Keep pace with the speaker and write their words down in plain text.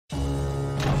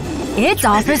It's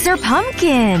Officer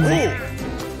Pumpkin! Penny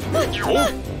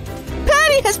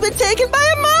has been taken by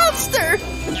a monster!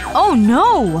 Oh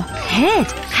no!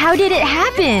 Pit, how did it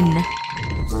happen?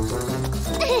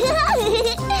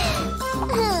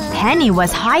 Penny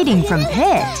was hiding from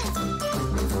Pit.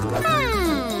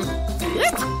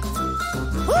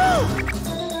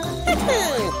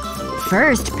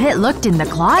 First, Pit looked in the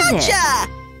closet. Gotcha!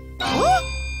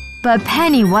 But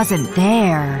Penny wasn't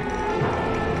there.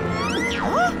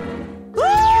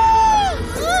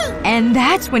 And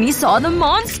that's when he saw the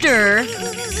monster.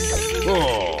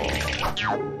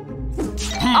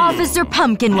 Officer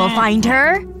Pumpkin will find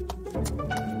her.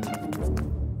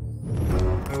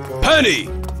 Penny!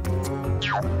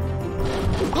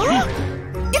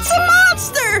 It's a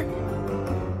monster!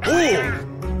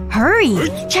 Hurry!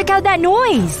 Check out that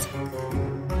noise!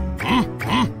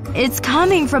 It's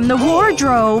coming from the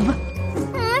wardrobe.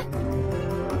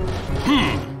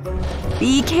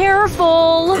 Be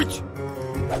careful!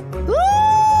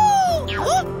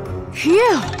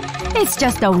 Phew! It's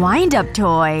just a wind-up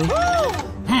toy.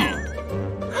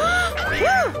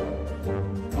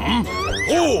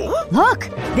 Look!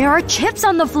 There are chips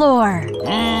on the floor.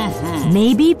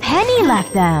 Maybe Penny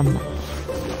left them.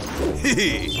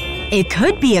 It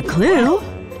could be a clue.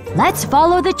 Let's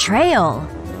follow the trail.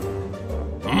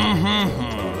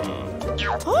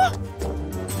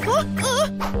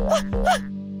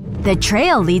 The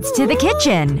trail leads to the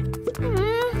kitchen.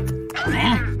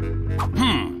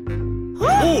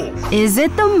 Is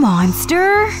it the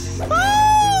monster? A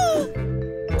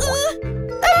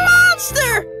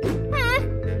monster!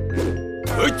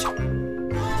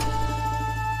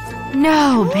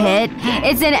 No, Pit.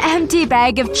 It's an empty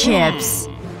bag of chips.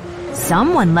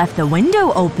 Someone left the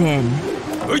window open.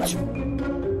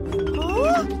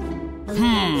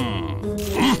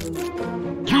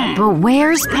 But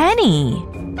where's Penny?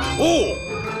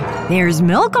 There's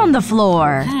milk on the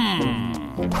floor.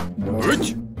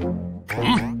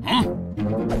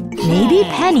 Maybe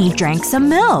Penny drank some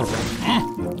milk.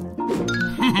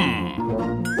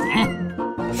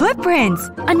 Footprints!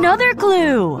 Another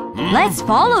clue! Let's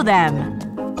follow them.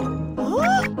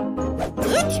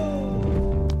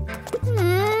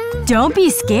 Don't be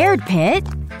scared, Pit.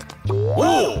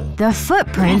 The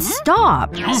footprints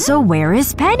stop. So where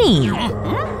is Penny? A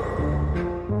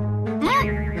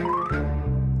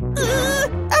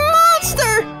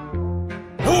monster!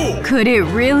 Could it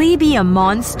really be a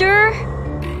monster?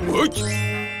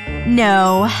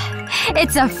 No.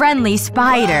 It's a friendly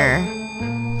spider.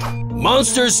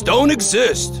 Monsters don't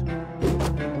exist.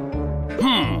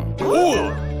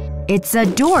 It's a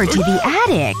door to the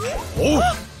attic.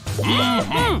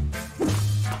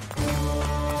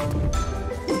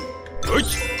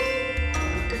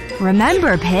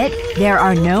 Remember, Pit, there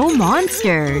are no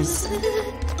monsters.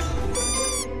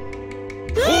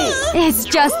 It's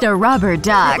just a rubber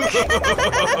duck.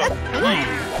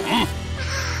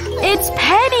 It's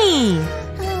Penny!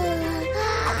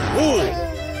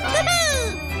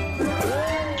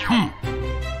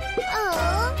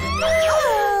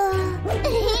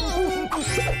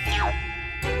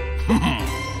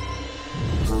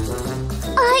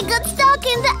 I got stuck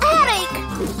in the attic!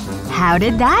 How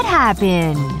did that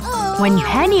happen? When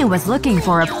Penny was looking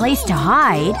for a place to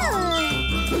hide,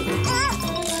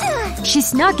 she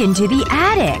snuck into the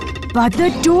attic. But the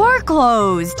door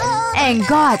closed and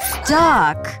got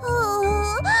stuck.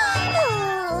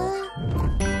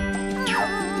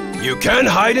 You can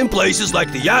hide in places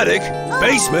like the attic,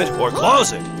 basement, or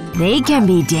closet. They can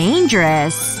be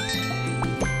dangerous.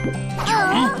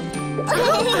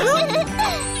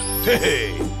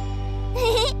 Hey!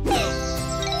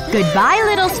 Goodbye,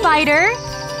 little spider.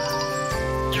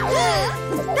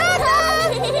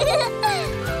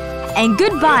 And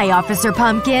goodbye, Officer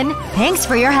Pumpkin. Thanks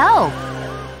for your help.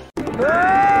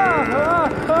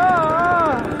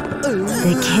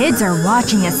 The kids are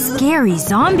watching a scary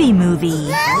zombie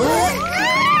movie.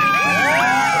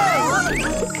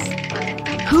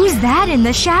 Who's that in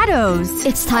the shadows?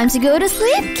 It's time to go to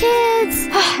sleep, kids!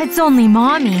 It's only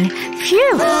Mommy.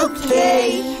 Phew!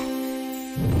 Okay.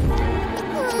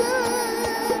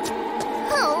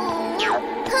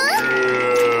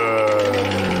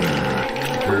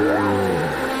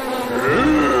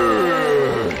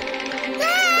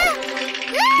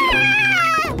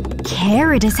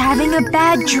 Carrot is having a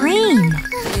bad dream.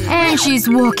 And she's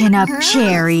woken up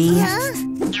Cherry.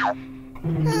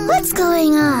 What's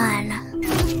going on?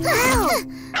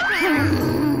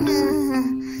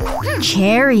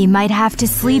 Cherry might have to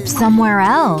sleep somewhere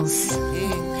else.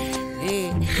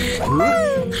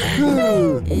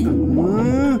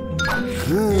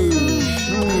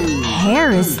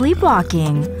 Hare is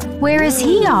sleepwalking. Where is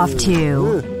he off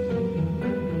to?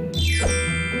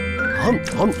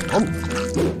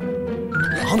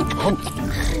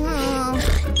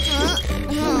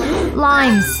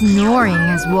 Lime's snoring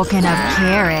has woken up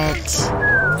Carrot.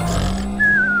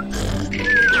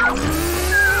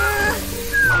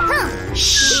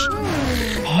 Shh!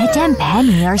 Pit and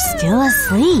Penny are still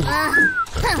asleep.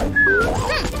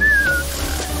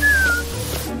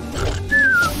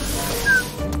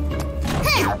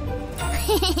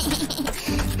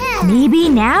 Maybe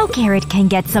now Carrot can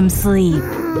get some sleep.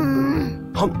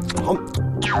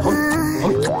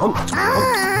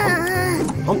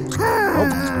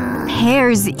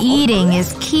 Pear's eating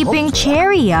is keeping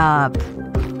Cherry up.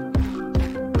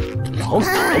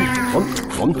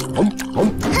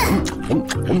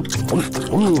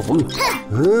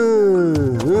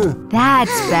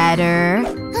 That's better.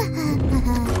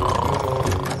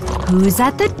 Who's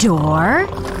at the door?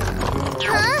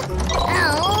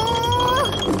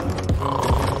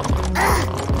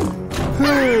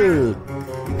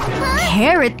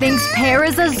 Carrot thinks Pear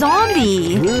is a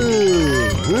zombie.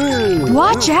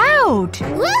 Watch out!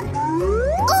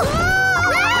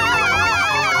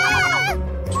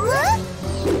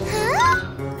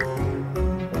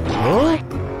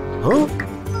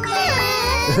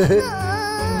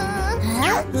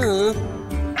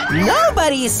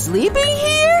 Nobody's sleeping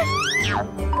here?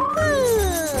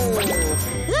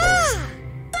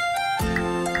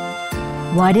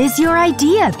 What is your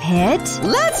idea, Pit?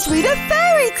 Let's read a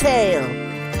fairy tale.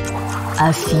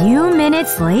 A few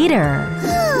minutes later.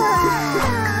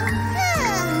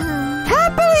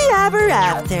 Happily ever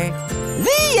after.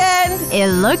 The end. It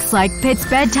looks like Pit's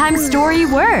bedtime story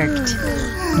worked.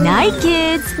 Night,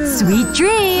 kids. Sweet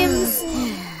dreams.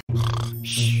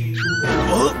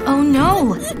 Oh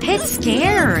no, Pit's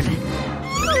scared.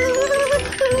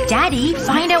 Daddy,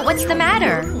 find out what's the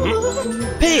matter.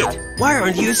 Pit, why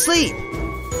aren't you asleep?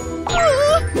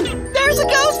 There's a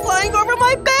ghost flying over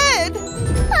my bed.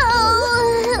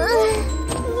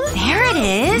 There it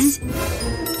is.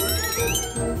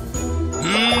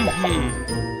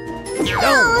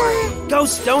 Don't worry,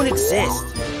 ghosts don't exist.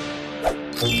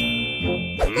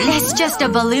 It's just a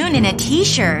balloon in a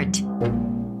t-shirt.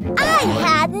 I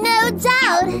had no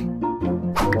doubt.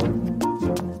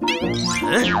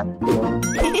 Huh?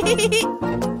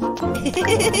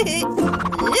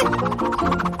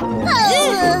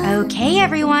 Okay,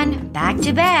 everyone. Back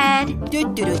to bed.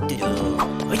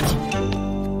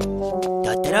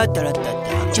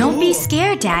 Don't be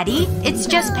scared, Daddy. It's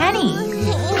just Penny.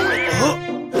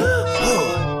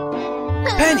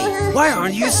 Penny, why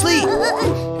aren't you asleep?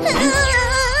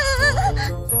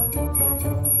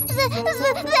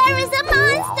 There is a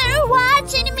monster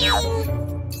watching me.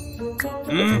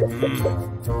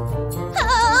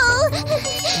 Oh.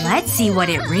 Let's see what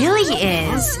it really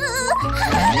is.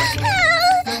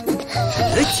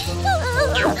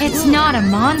 It's not a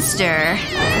monster.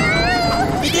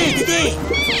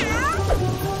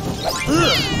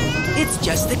 It's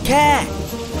just a cat.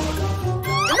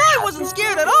 And I wasn't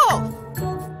scared at all.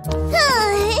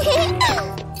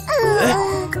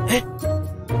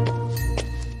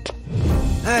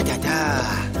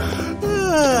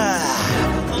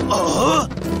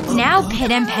 Now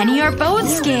Pit and Penny are both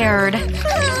scared.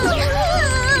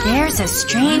 There's a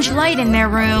strange light in their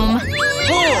room.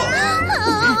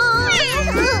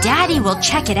 Daddy will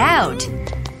check it out.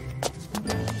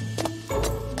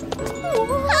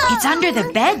 It's under the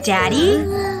bed, Daddy.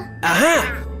 Uh-huh.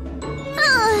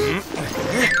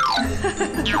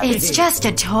 It's just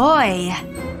a toy.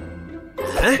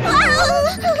 Dad,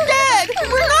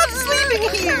 we're not sleeping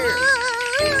here.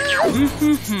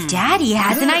 Daddy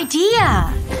has an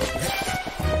idea.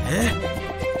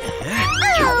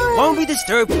 Won't be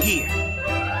disturbed here.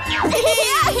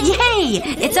 Yay!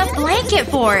 It's a blanket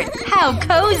fort. How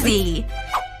cozy.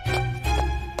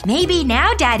 Maybe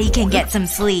now Daddy can get some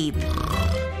sleep.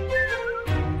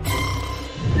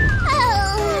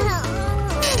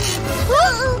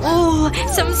 Oh,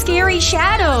 some scary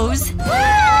shadows.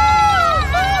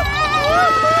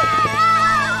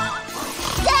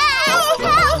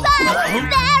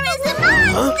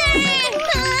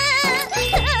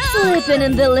 Sleeping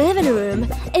in the living room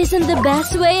isn't the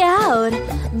best way out.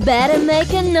 Better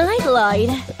make a nightlight.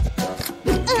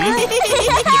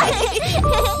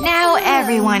 Now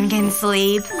everyone can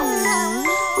sleep.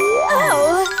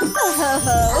 Oh.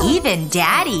 Even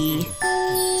Daddy.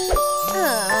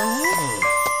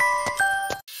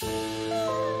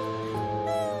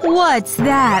 What's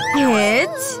that, Pit?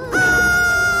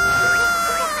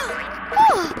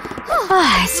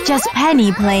 It's just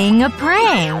Penny playing a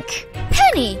prank.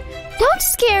 Penny, don't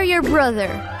scare your brother.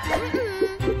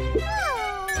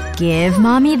 Give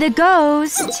Mommy the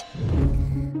ghost.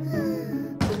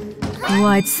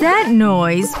 What's that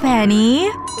noise, Penny?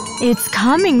 It's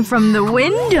coming from the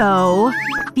window.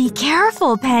 Be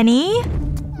careful, Penny.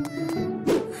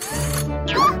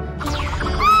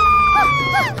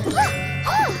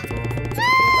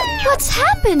 What's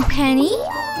happened, Penny?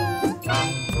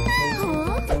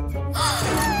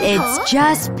 It's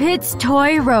just Pit's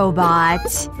toy robot.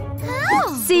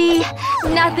 See?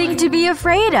 Nothing to be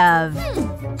afraid of.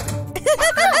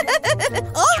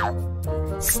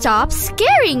 Stop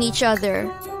scaring each other.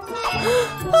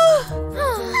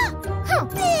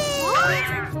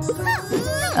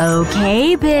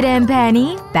 Okay, Pit and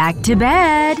Penny. Back to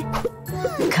bed.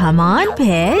 Come on,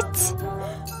 Pit.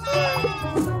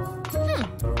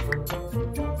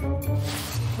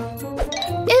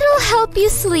 It'll help you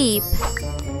sleep.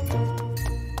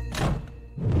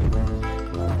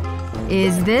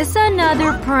 Is this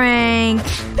another prank?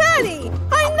 Penny!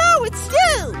 I know it's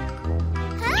you!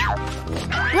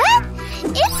 What?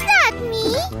 It's not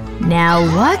me. Now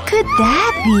what could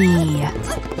that be?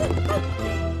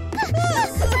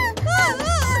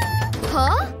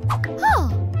 Huh? Oh,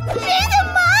 there's a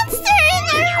monster in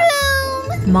our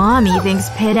room. Mommy thinks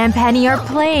Pit and Penny are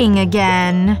playing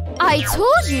again. I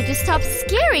told you to stop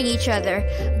scaring each other.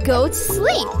 Go to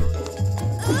sleep.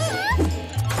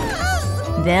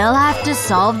 They'll have to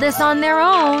solve this on their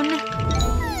own.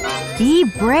 Be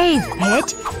brave,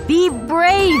 Pit. Be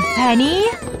brave, Penny.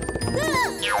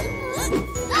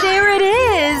 There it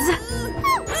is.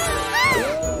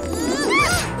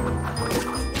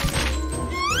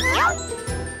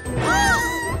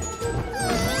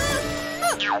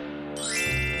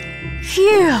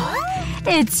 Phew.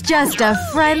 It's just a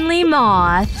friendly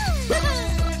moth.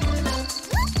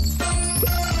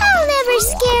 I'll never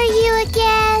scare you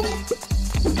again.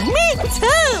 Me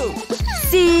too!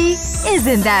 See?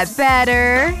 Isn't that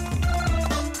better?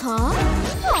 Huh?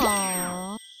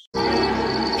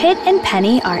 Pit and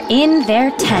Penny are in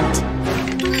their tent.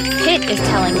 Pit is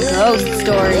telling ghost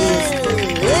stories.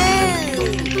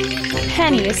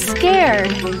 Penny is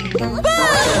scared.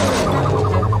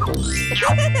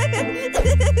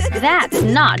 That's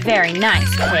not very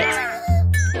nice, Pit.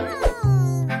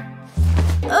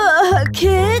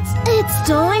 Kids, it's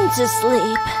time to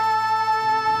sleep.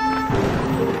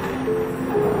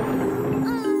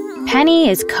 Penny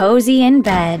is cozy in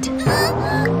bed.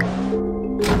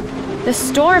 The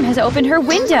storm has opened her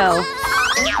window.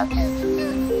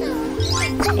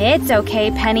 It's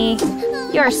okay, Penny.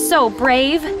 You're so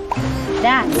brave.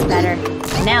 That's better.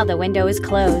 Now the window is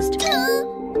closed.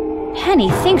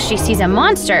 Penny thinks she sees a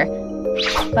monster,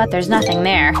 but there's nothing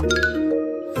there.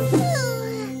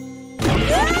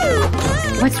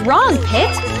 What's wrong,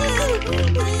 Pit?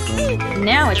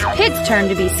 Now it's Pit's turn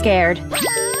to be scared.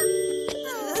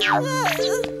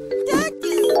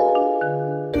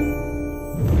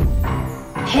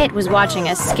 Pit was watching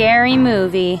a scary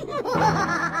movie.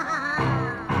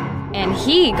 And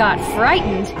he got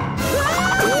frightened.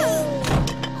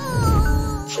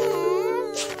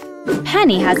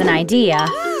 Penny has an idea.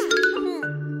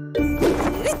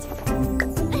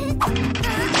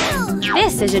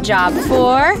 This is a job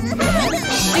for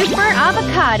Super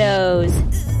Avocados.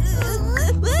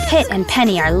 Pit and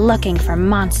Penny are looking for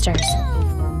monsters.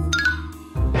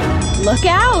 Look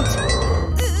out!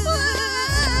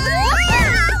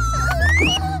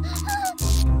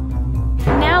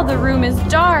 Now the room is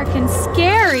dark and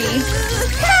scary.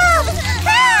 Help!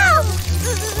 Help!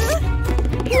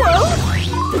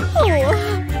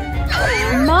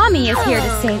 Mommy is here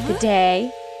to save the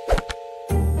day.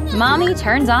 Mommy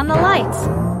turns on the lights.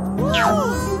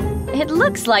 It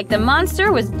looks like the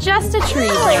monster was just a tree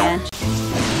branch.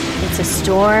 It's a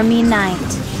stormy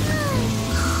night.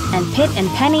 And Pit and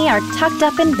Penny are tucked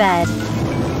up in bed.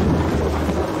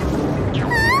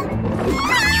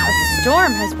 The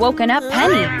storm has woken up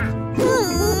Penny.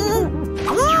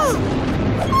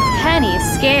 Penny is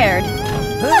scared.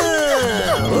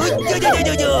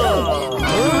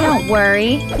 Don't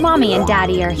worry, Mommy and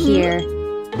Daddy are here.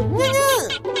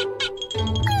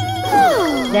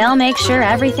 They'll make sure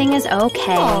everything is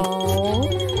okay.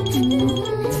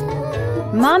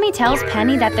 Mommy tells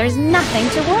Penny that there's nothing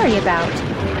to worry about.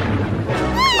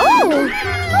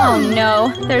 Oh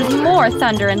no, there's more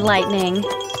thunder and lightning.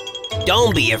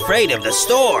 Don't be afraid of the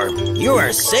storm. You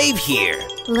are safe here.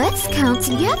 Let's count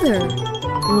together.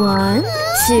 1,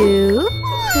 2,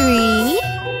 3.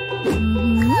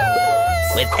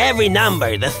 With every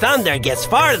number, the thunder gets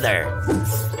farther.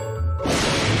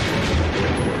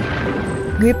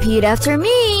 Repeat after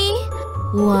me.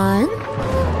 1,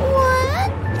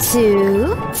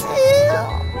 2,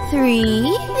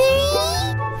 3,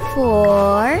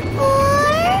 4,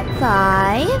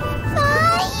 5.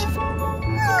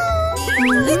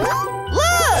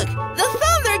 Look! The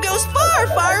thunder goes far,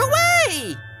 far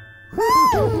away!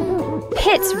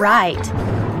 Pit's right.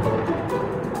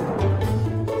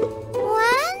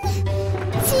 1,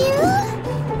 2,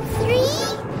 3,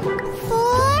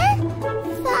 4,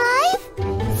 5,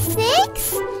 6,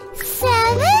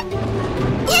 7.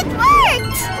 It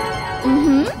worked!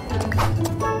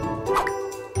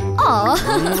 Aw.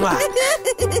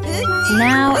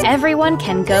 Now everyone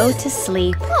can go to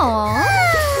sleep.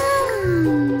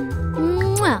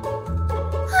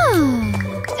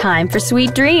 Time for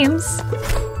sweet dreams.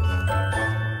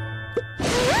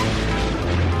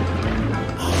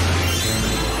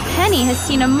 Penny has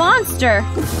seen a monster.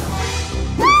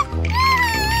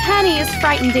 Penny is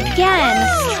frightened again.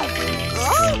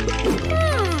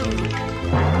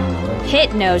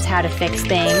 Pit knows how to fix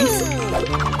things.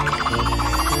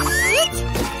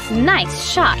 Nice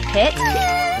shot, Pit.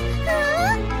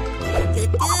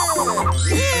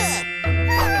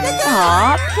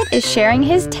 Aw, Pit is sharing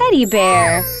his teddy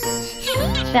bear.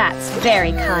 That's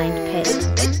very kind, Pit.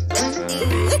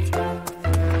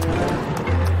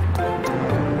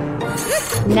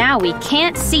 Now we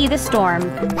can't see the storm.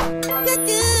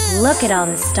 Look at all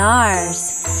the stars.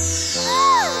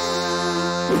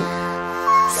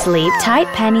 Sleep tight,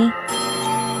 Penny.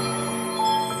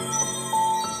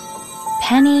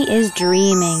 Penny is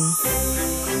dreaming.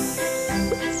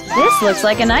 This looks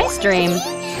like a nice dream.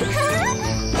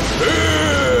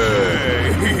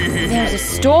 There's a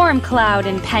storm cloud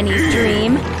in Penny's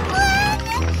dream. 1,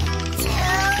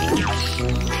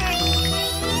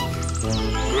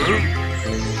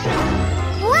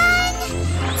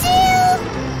 2,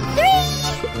 3,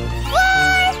 4,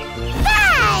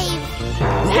 5.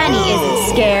 Penny isn't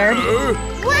scared. 1,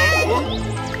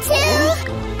 2,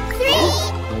 3,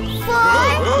 4,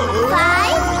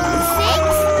 5,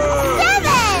 6,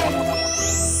 7.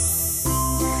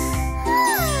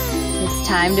 It's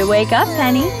time to wake up,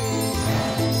 Penny.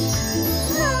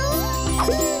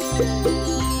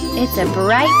 It's a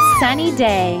bright, sunny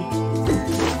day.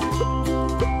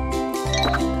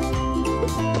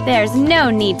 There's no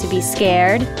need to be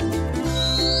scared.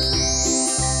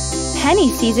 Penny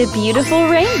sees a beautiful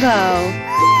rainbow.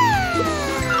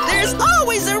 There's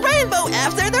always a rainbow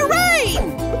after the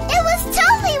rain! It was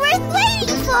totally worth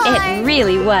waiting for. It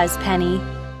really was, Penny.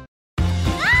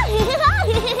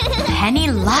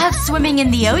 Penny loves swimming in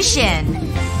the ocean.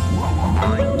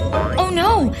 Oh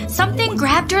no! Something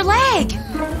grabbed her leg!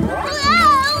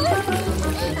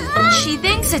 She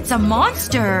thinks it's a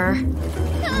monster.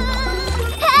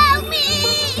 Help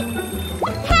me!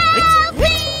 Help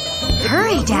me!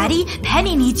 Hurry, Daddy!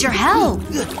 Penny needs your help!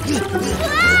 There is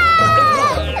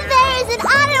an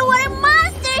underwater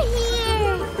monster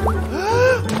here!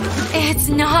 It's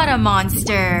not a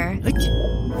monster.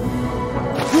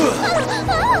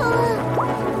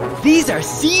 These are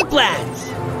sea plants!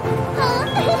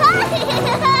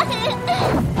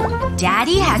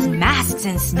 Daddy has masks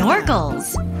and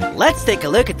snorkels. Let's take a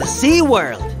look at the Sea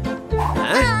World.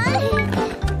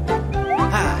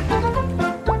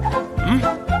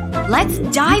 Let's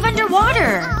dive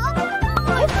underwater.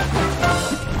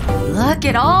 Look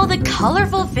at all the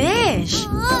colorful fish.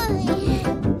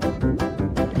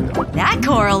 That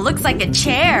coral looks like a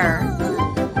chair.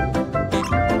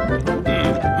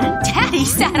 Daddy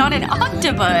sat on an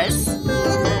octopus.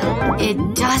 It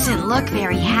doesn't look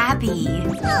very happy.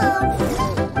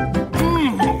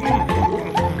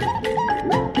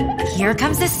 Here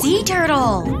comes the sea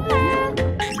turtle.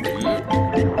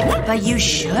 But you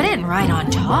shouldn't ride on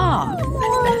top.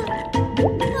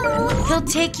 He'll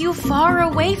take you far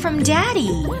away from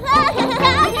Daddy.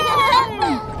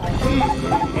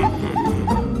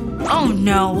 Oh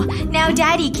no, now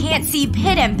Daddy can't see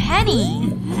Pit and Penny.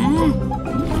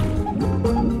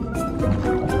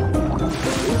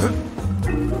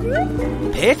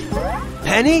 Pit?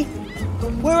 Penny?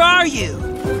 Where are you?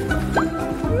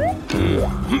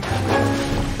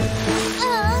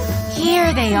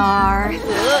 Here they are.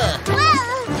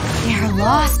 They're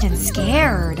lost and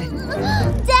scared.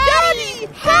 Daddy,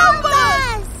 help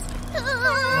us!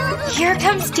 Here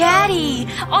comes Daddy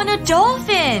on a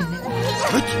dolphin.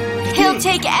 He'll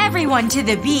take everyone to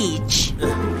the beach.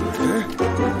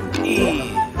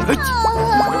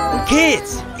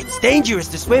 Kids, it's dangerous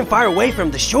to swim far away from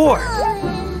the shore.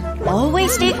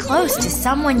 Always stay close to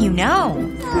someone you know.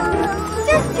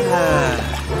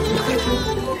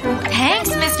 Thanks,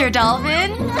 Mr.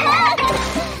 Dolphin.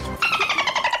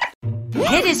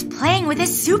 Pit is playing with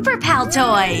his Super Pal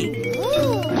toy.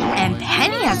 And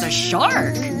Penny has a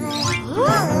shark.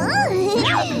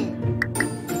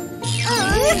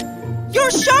 Your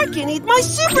shark can eat my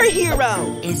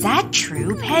superhero! Is that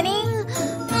true, Penny?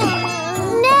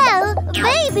 No,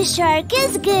 baby shark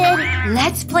is good.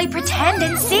 Let's play pretend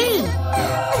and see.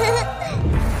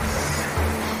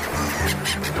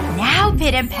 Now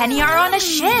Pit and Penny are on a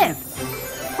ship.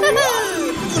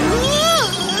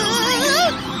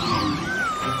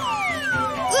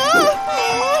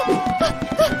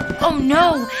 Oh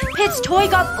no! Pit's toy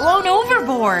got blown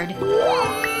overboard!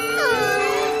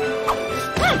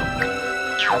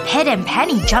 Pit and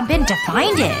Penny jump in to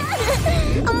find it.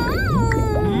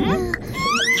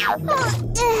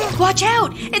 Watch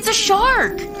out! It's a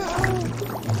shark!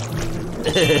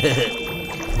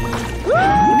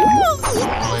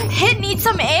 Pit needs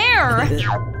some air!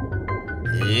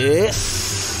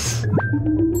 Yes.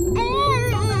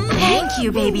 Thank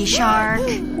you, baby shark.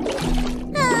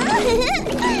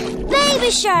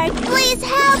 Baby shark, please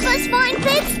help us find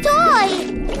Pit's toy.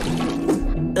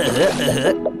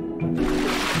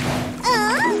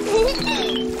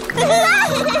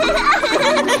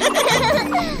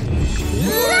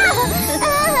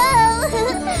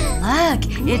 Look,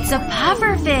 it's a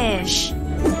pufferfish.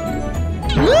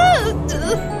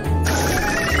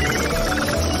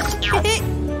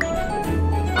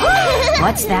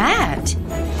 What's that?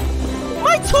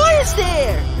 My toy is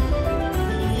there!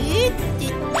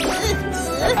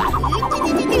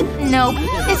 Nope,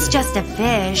 it's just a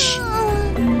fish.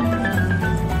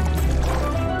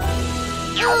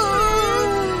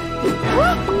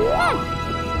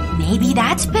 Maybe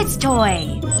that's Pit's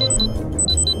toy.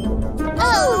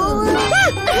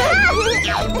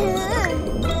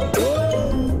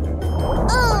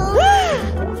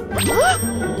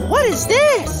 What is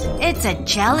this? It's a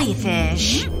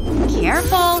jellyfish.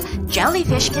 Careful,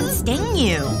 jellyfish can sting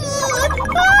you.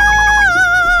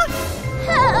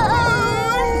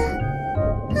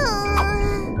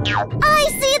 I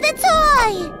see the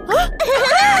toy!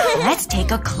 Let's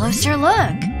take a closer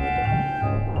look.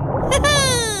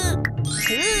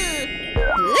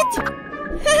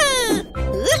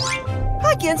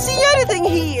 I can't see anything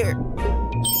here!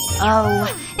 Oh,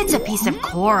 it's a piece of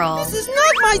coral. This is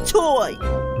not my toy!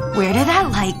 Where did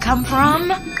that light come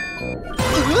from?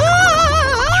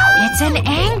 It's an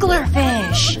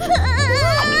anglerfish.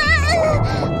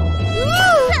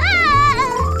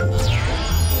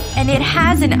 And it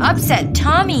has an upset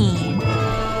tummy.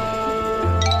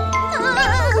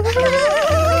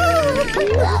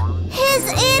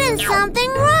 He's eaten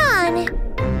something wrong.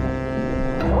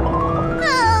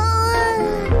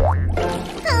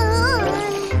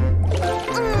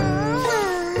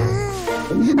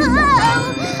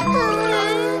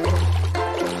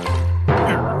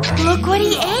 Look what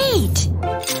he ate.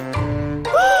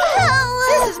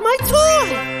 This is my toy!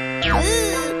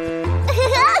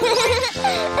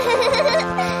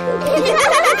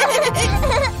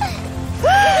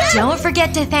 Don't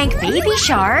forget to thank Baby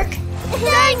Shark.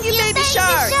 Thank you, Baby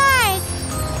Shark!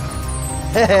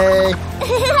 Hey.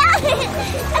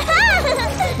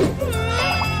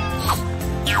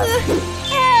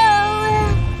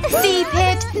 See,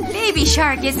 Pit? Baby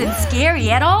Shark isn't scary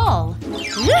at all.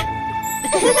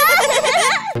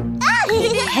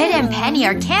 Pit and Penny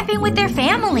are camping with their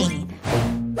family.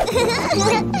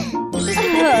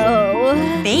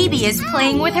 Baby is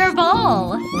playing with her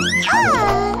ball.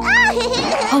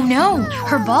 Oh no,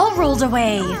 her ball rolled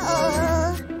away.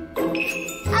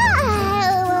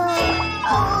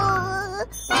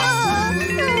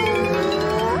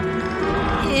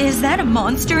 Is that a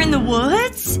monster in the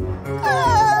woods?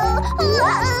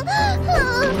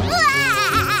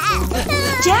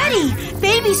 Daddy!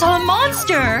 Baby saw a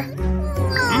monster!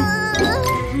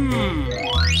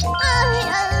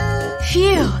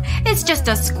 Phew, it's just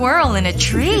a squirrel in a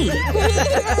tree.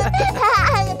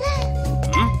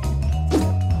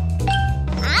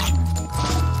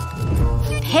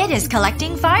 Pit is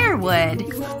collecting firewood.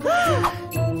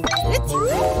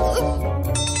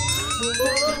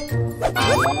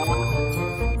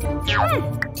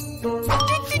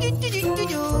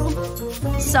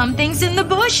 Something's in the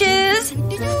bushes.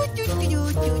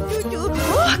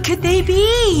 What could they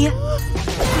be?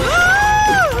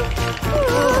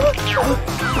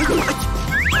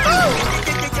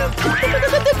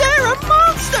 There are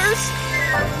monsters!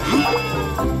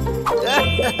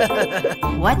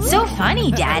 What's so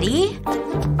funny, Daddy?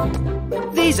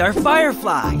 These are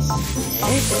fireflies.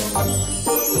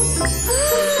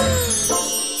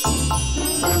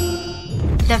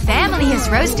 The family is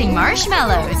roasting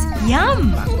marshmallows.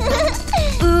 Yum!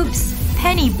 Oops,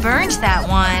 Penny burnt that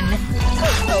one.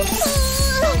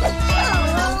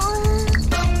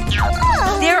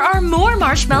 There are more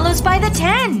marshmallows by the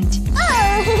tent.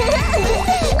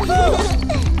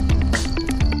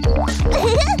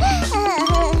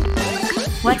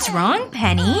 What's wrong,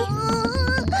 Penny?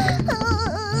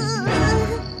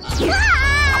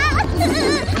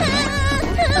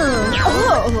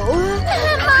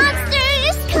 Monster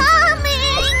is coming!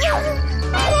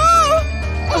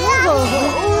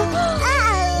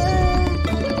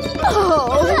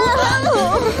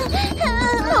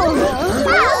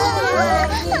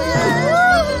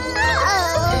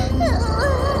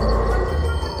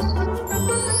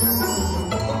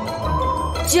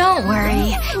 Don't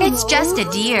worry. It's just a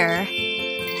deer.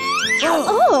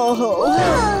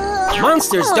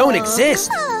 Monsters don't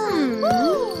exist.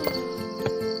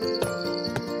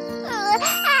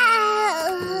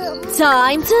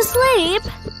 Time to sleep.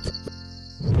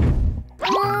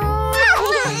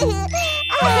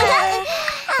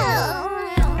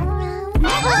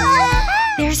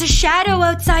 There's a shadow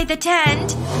outside the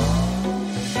tent.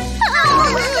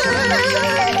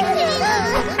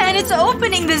 And it's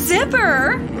opening the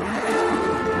zipper.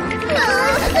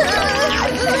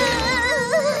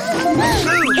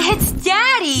 It's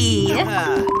Daddy!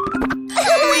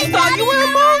 We thought you were a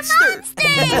monster!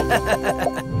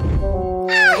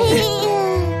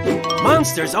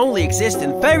 Monsters only exist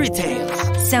in fairy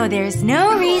tales. So there's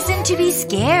no reason to be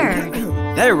scared.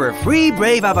 They're a free,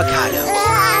 brave avocado.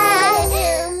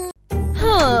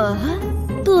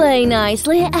 Play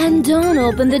nicely and don't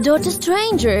open the door to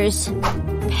strangers.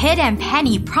 Pit and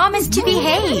Penny promised to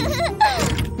behave.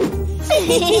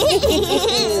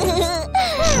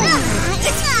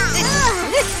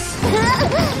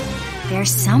 There's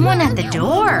someone at the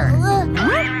door.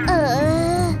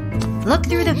 Look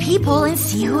through the peephole and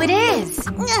see who it is.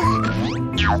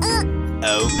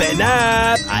 Open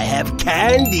up! I have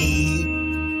candy.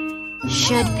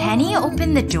 Should Penny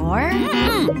open the door?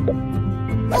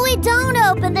 We don't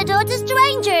open the door to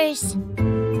strangers.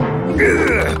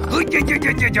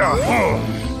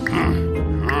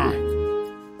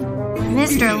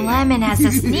 Mr. Lemon has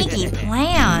a sneaky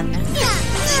plan.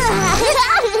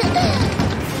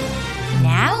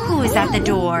 Now who is at the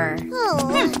door?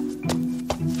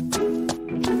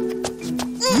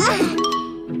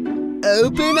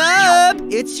 Open up!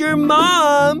 It's your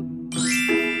mom!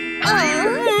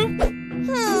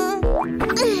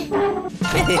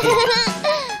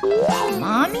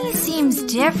 Mommy seems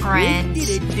different.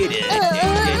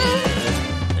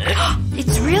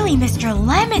 It's really Mr.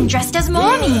 Lemon dressed as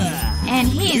Mommy. And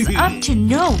he's up to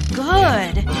no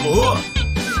good. I'm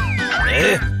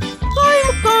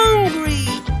hungry!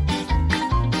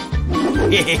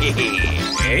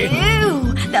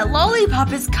 Ew, that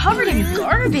lollipop is covered in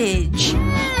garbage.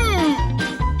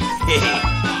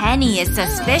 Penny is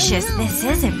suspicious this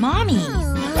isn't Mommy.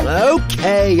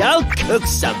 Okay, I'll cook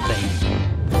something.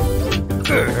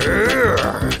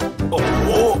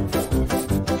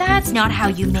 That's not how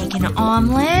you make an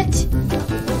omelet.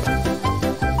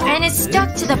 And it's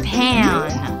stuck to the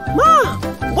pan. Mom,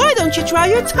 why don't you try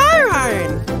your tire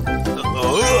iron?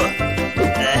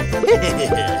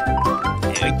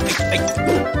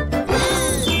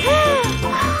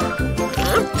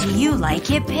 Do you like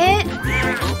it, Pit?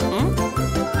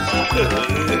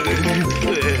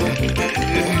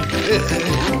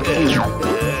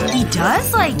 He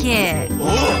does like it.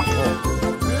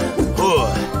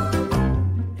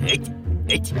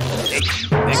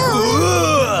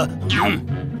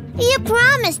 You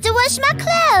promised to wash my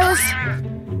clothes.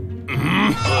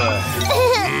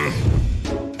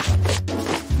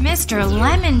 Mr.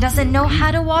 Lemon doesn't know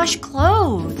how to wash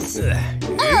clothes. Mom,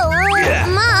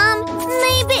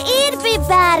 maybe it'd be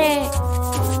better.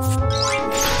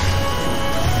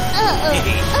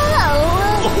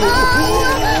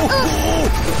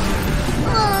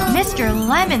 Mr.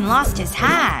 Lemon lost his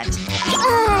hat.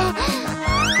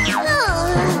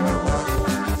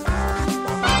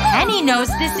 Penny knows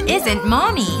this isn't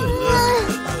Mommy. You're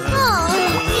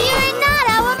not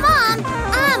our mom.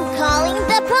 I'm calling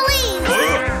the police.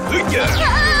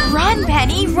 Run,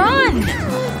 Penny, run!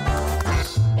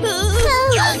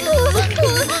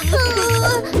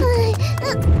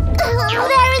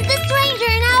 There is a stranger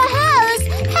in our house.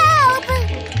 Help!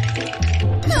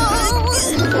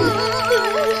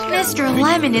 Mr.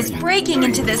 Lemon is breaking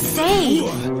into the safe.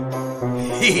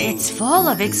 It's full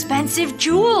of expensive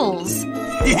jewels.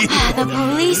 The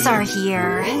police are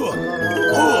here.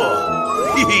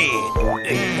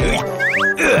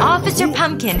 Officer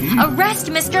Pumpkin, arrest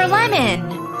Mr. Lemon!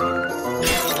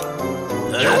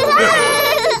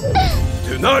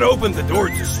 Do not open the door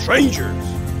to strangers.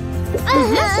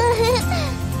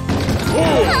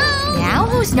 Now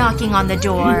who's knocking on the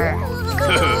door?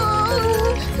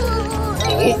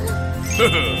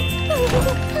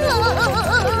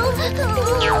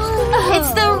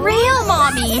 It's the real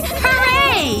Mommy!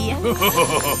 Hooray!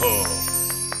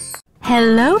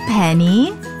 Hello,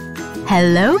 Penny.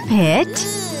 Hello, Pit.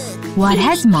 What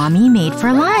has Mommy made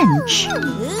for lunch?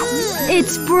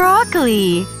 It's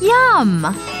broccoli! Yum!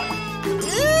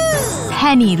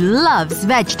 Penny loves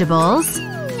vegetables.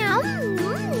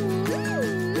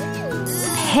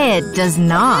 Pit does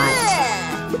not.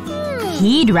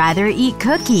 He'd rather eat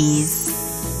cookies.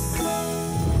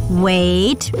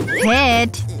 Wait,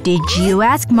 Pit, did you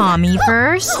ask Mommy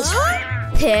first?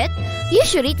 Pit, you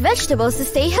should eat vegetables to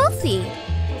stay healthy.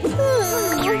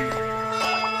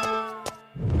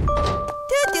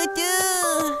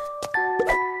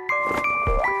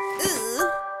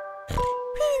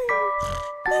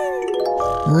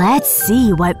 Let's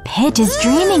see what Pit is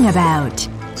dreaming about.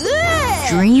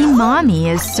 Dream Mommy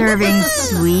is serving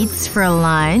sweets for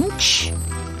lunch?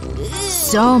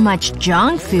 So much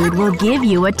junk food will give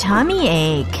you a tummy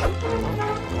ache.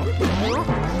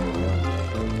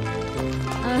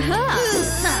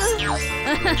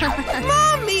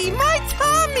 Mommy, my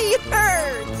tummy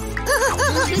hurts!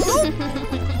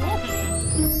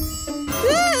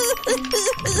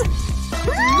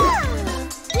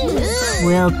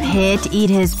 Will Pit eat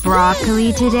his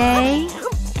broccoli today?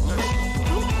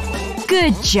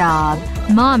 Good job.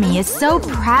 Mommy is so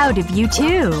proud of you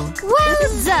too.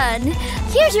 Well done!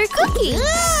 Here's your cookie!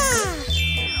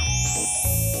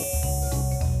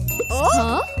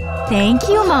 Huh? Thank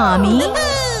you, Mommy.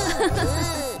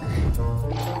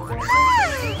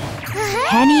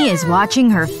 Penny is watching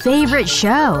her favorite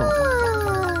show.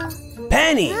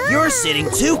 Penny, you're sitting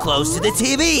too close to the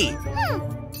TV.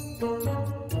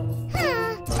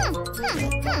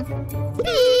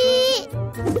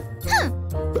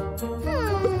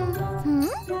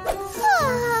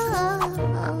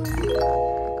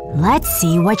 Let's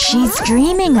see what she's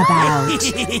dreaming about.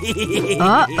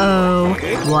 Uh-oh.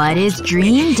 What is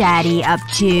Dream Daddy up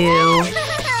to?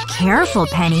 Careful,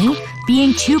 Penny.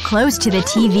 Being too close to the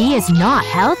TV is not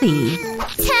healthy.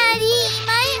 Daddy,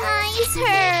 my eyes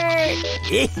hurt.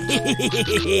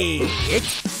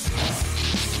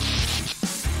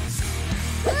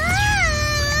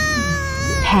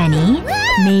 Penny,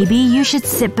 maybe you should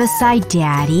sit beside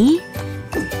Daddy.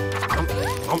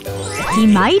 He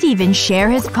might even share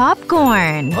his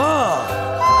popcorn.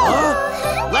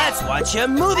 Let's watch a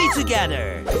movie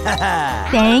together.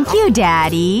 Thank you,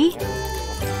 Daddy.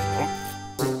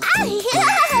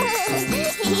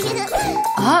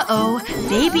 Uh-oh,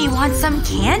 baby wants some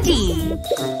candy.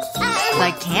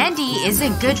 But candy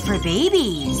isn't good for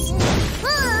babies.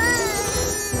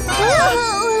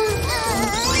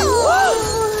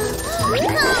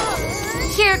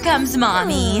 Here comes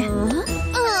Mommy.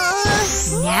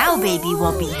 Now baby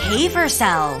will behave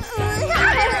herself.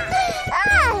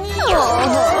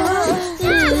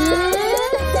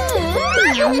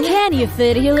 Can you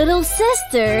fit your little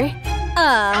sister?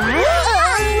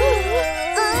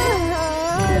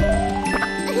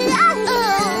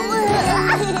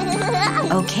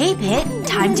 Okay, Pit.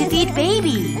 Time to feed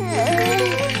baby.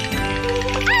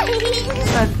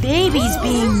 But baby's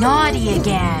being naughty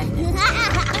again.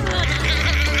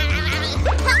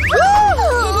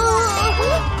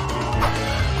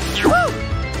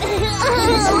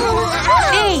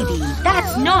 Baby,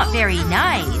 that's not very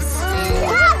nice.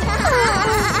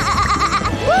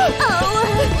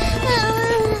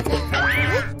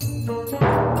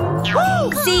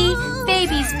 See?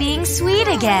 Baby's being sweet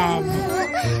again.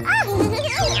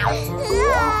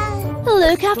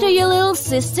 Look after your little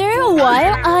sister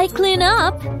while I clean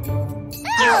up.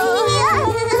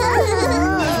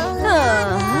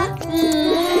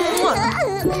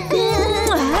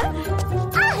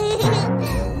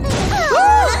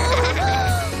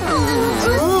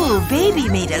 Ooh, baby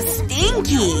made a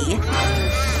stinky.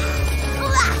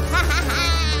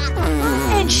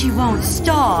 And she won't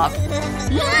stop.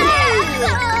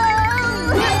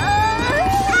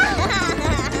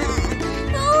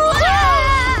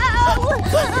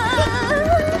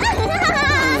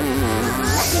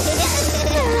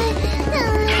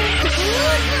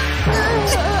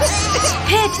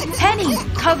 Pit, Penny,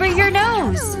 cover your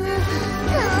nose.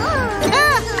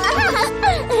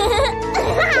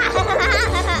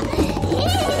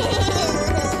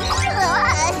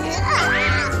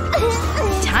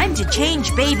 Time to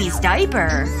change baby's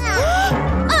diaper.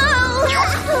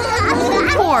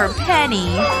 Poor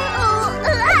Penny.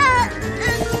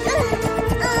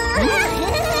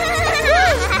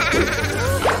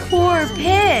 Poor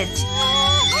Pit.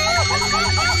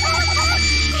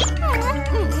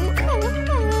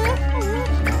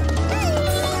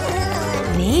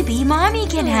 Maybe Mommy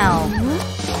can help.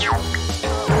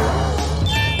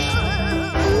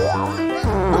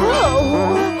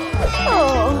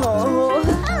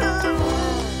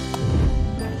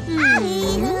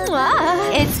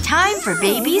 time for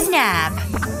baby's nap.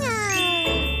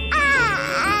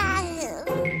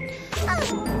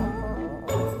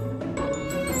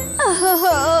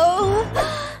 Oh.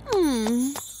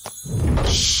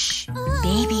 Shh.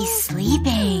 Baby's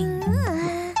sleeping.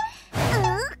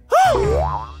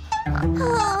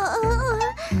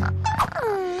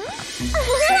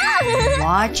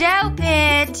 Watch out,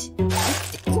 Pit.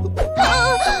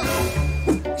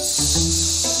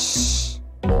 Shh.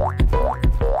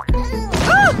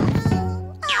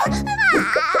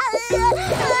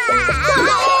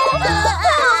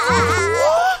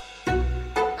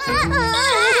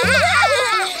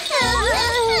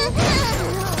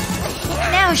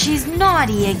 Now she's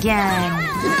naughty again.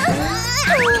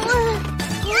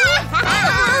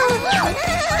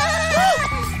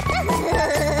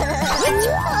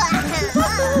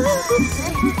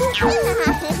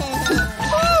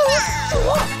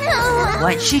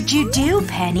 What should you do,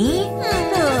 Penny?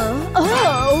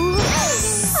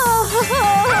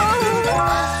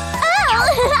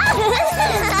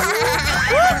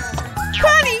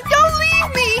 Penny, don't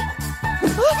leave me!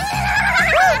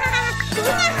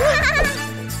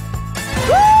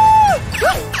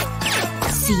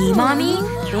 See, Mommy?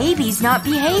 Baby's not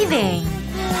behaving.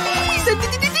 He's a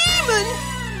demon!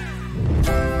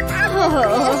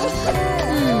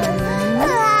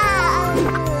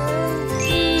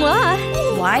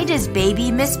 Why does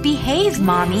baby misbehave,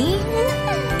 Mommy?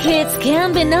 Kids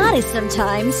can be naughty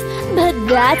sometimes, but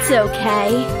that's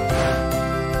okay.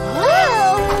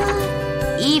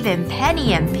 Even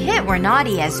Penny and Pit were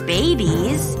naughty as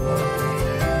babies.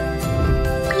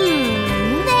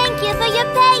 Thank you for your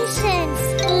patience.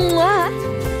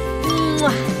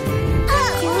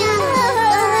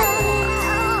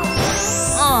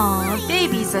 Aw,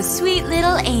 baby's a sweet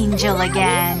little angel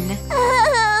again.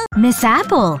 Miss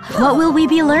Apple, what will we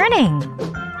be learning?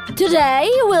 Today,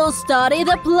 we'll study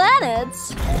the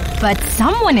planets. But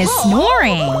someone is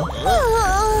snoring.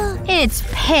 It's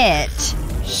Pit.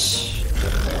 Shh.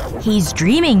 He's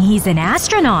dreaming he's an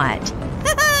astronaut.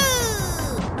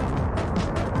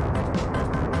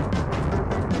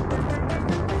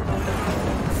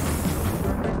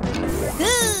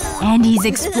 And he's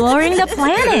exploring the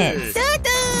planets.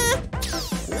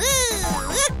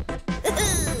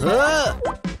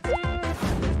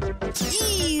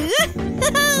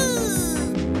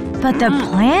 But the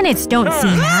planets don't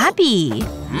seem happy.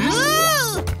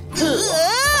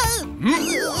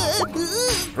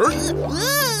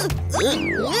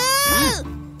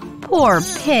 Poor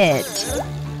Pit.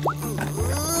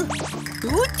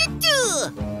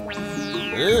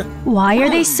 Why are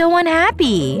they so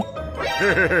unhappy?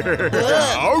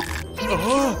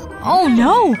 Oh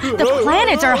no! The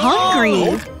planets are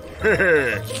hungry!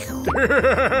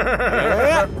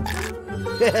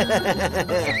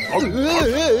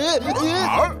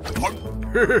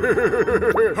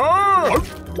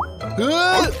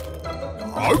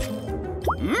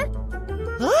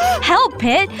 Help,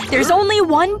 Pit! There's only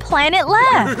one planet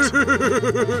left!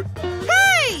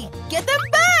 Hey! Get them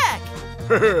back!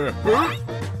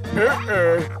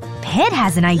 Pit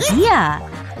has an idea.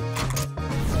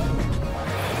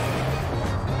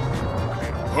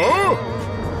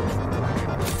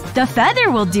 The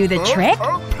feather will do the trick.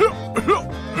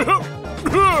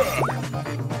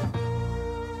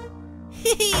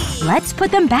 Let's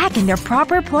put them back in their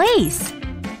proper place.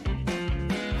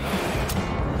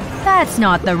 That's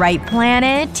not the right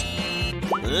planet.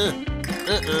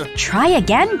 Try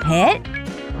again, Pit.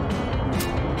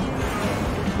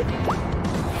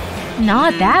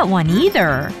 Not that one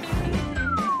either.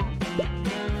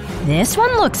 This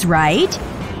one looks right.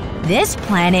 This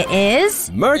planet is…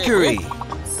 Mercury.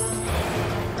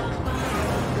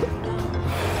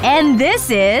 And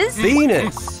this is…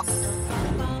 Venus.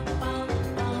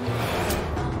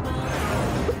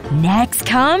 Next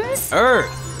comes… Earth.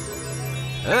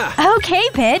 Ah, Okay,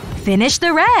 Pit. Finish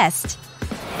the rest.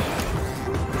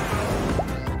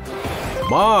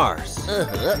 Mars.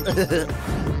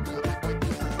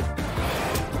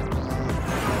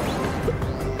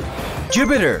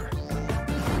 Jupiter.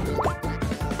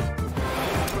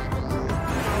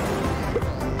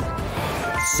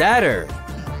 Saturn.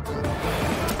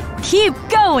 Keep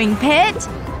going, Pit.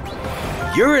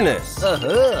 Uranus.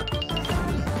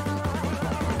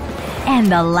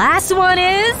 And the last one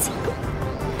is…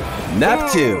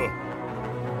 Neptune.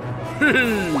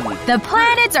 The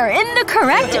planets are in the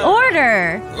correct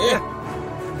order.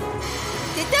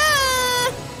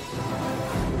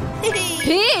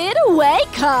 Pete,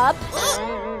 wake up!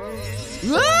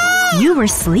 You were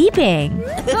sleeping.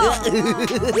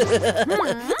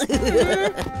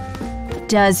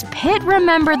 Does Pit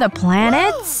remember the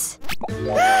planets?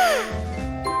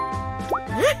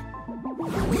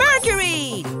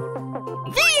 Mercury,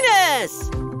 Venus,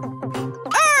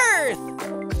 Earth,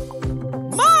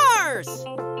 Mars,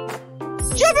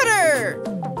 Jupiter,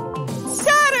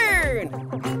 Saturn,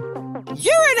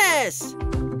 Uranus,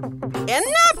 and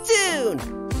Neptune.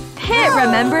 Pit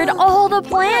remembered all the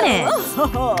planets.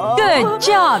 Good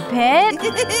job, Pit.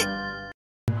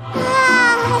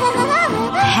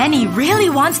 Penny really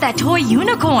wants that toy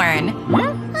unicorn.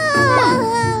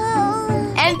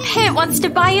 And Pit wants to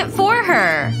buy it for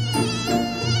her.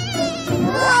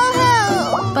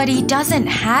 But he doesn't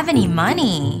have any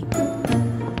money.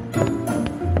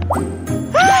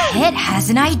 Pit has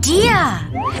an idea.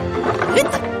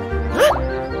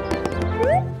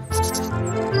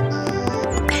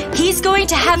 He's going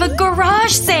to have a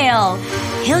garage sale.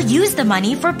 He'll use the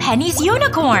money for Penny's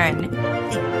unicorn.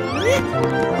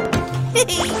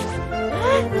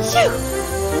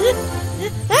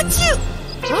 Achoo!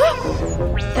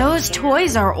 Those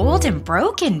toys are old and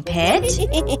broken, Pit.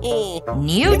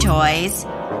 New toys?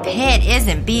 Pit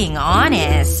isn't being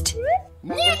honest.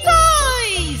 New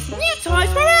toys! New toys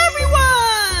for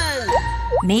everyone!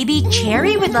 Maybe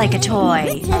Cherry would like a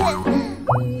toy.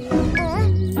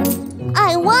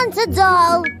 I want a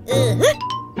doll.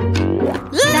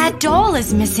 That doll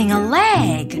is missing a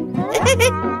leg.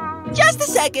 Just a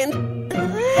second.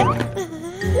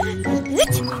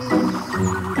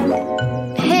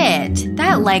 Pit,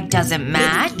 that leg doesn't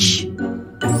match.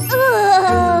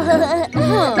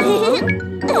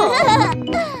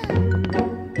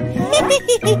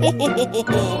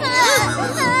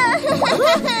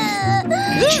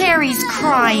 Cherry's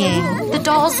crying. The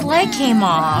doll's leg came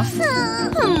off.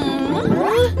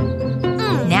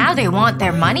 Now they want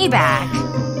their money back.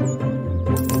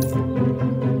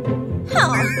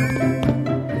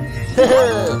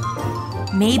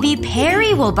 Maybe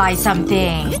Perry will buy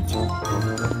something.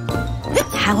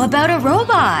 How about a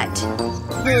robot?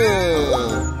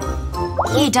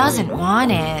 He doesn't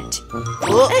want it.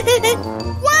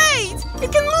 Wait!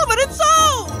 It can move on its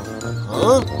own!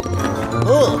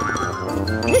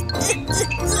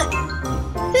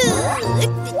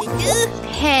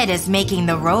 Pit is making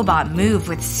the robot move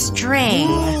with string.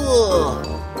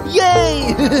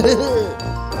 Yay!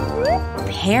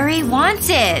 Perry wants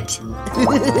it.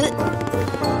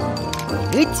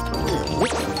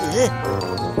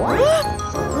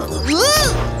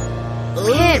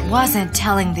 Pit wasn't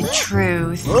telling the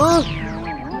truth.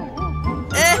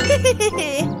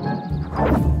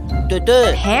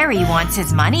 Perry wants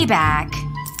his money back.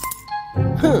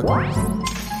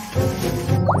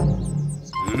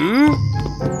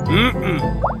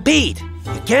 Pete,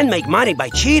 you can make money by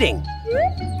cheating.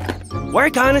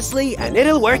 Work honestly and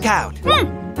it'll work out.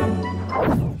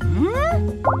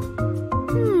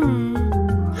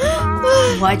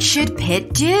 What should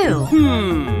Pit do?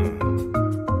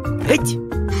 Pete,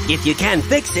 if you can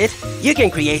fix it, you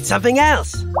can create something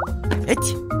else.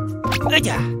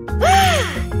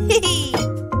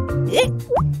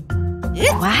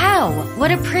 Wow,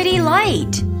 what a pretty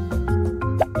light.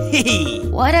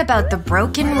 What about the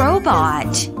broken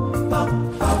robot?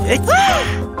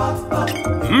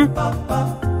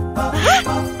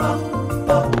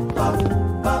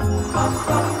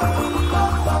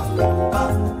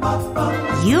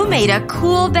 You made a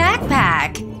cool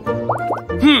backpack.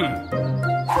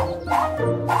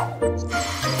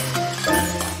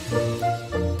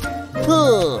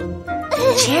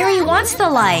 Cherry wants the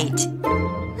light.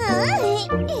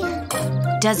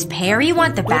 Does Perry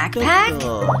want the backpack?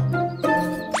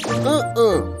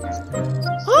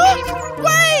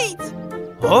 Wait!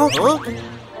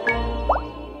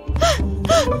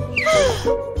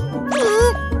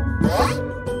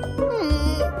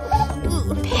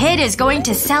 Pit is going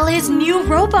to sell his new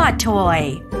robot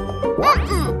toy.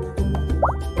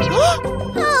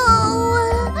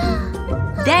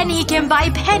 Then he can buy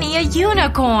Penny a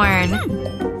unicorn.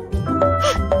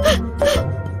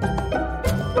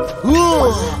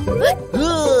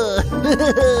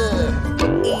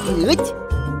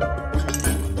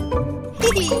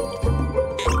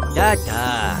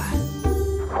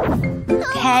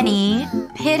 Penny,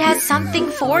 Pit has something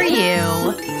for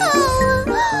you.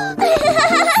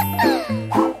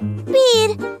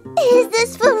 Pete, is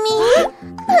this for me?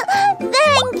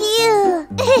 Thank you.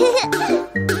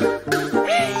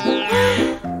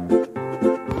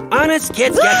 Honest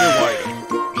kids get rewarded.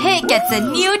 Pit gets a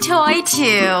new toy,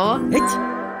 too.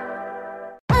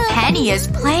 Penny is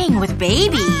playing with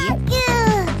Baby.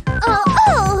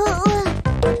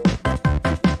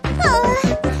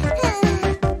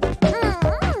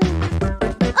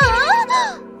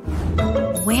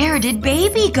 Where did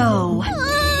Baby go?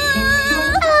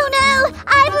 Oh no!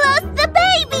 I've lost the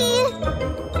baby!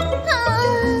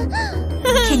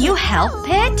 help,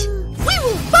 Pit? We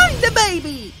will find the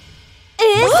baby!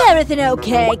 Is everything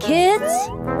okay, kids?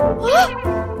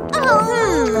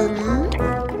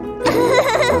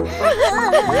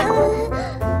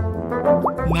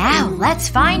 Now, let's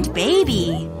find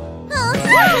baby.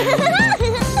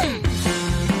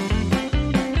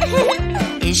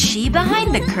 Is she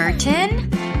behind the curtain?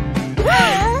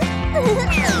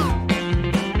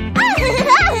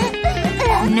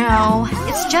 No,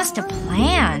 it's just a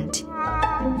plant.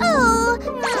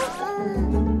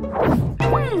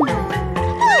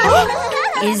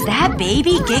 Is that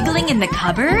baby giggling in the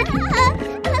cupboard?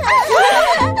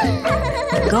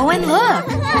 Go and look.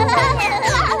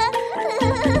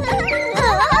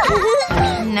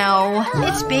 No,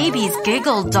 it's baby's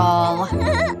giggle doll.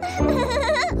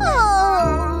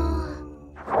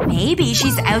 Maybe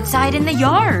she's outside in the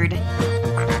yard.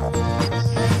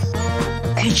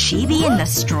 Could she be in the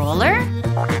stroller?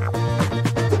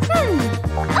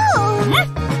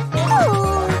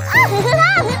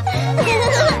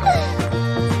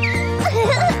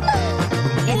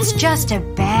 It's just a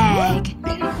bag.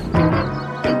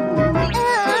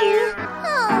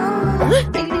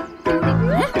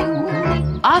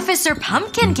 Officer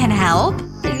Pumpkin can help. We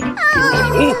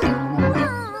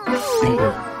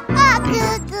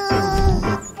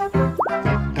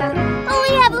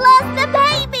have lost the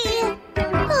baby.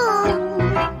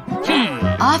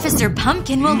 Officer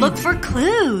Pumpkin will look for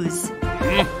clues.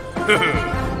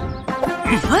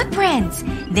 Footprints.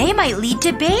 They might lead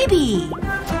to baby.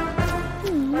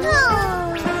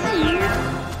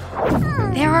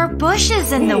 There are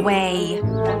bushes in the way.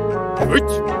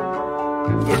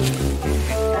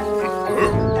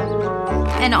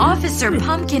 And Officer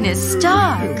Pumpkin is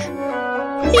stuck.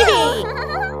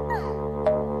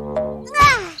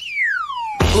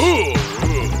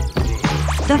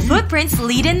 The footprints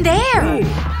lead in there.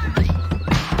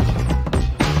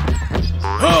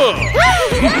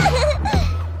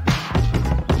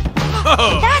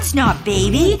 That's not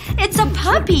baby. It's a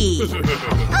puppy.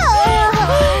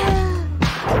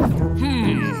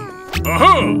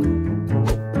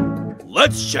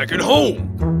 Let's check at home.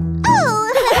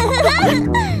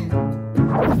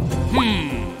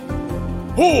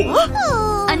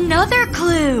 Another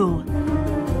clue.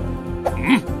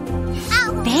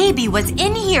 Baby was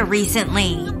in here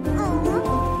recently.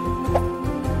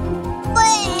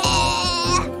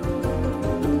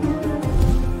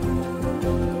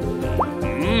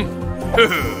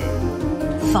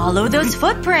 Follow those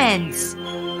footprints.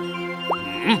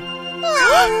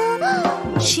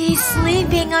 She's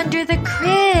sleeping under the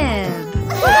crib.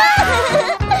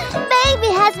 Baby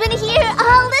has been here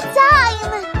all the time.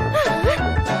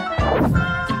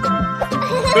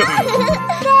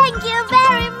 Thank you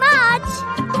very much.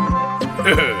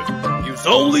 Use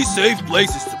only safe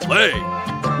places to play.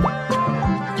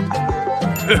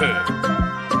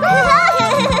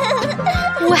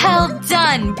 Well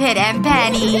done, Pit and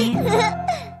Penny.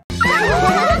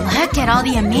 Look at all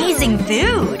the amazing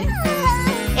food.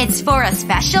 It's for a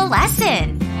special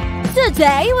lesson.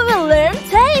 Today we will learn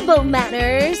table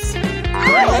manners.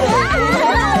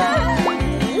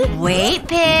 Wait,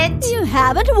 Pit. You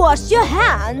haven't washed your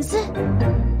hands.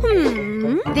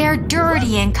 They're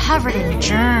dirty and covered in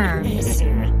germs.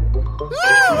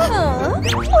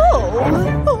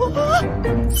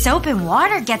 Soap and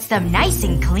water gets them nice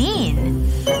and clean.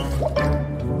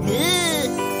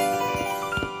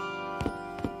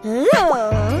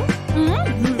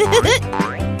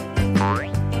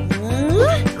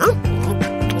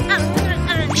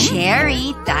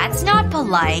 Cherry, that's not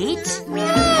polite.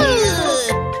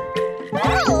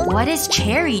 What is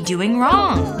Cherry doing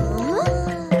wrong?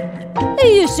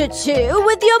 You should chew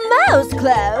with your mouth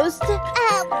closed.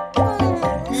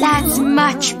 That's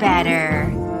much better.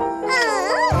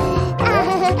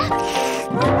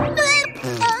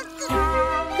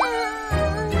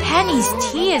 Penny's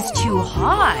tea is too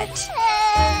hot.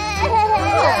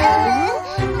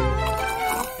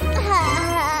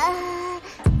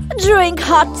 Drink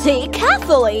hot tea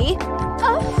carefully.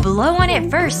 Blow on it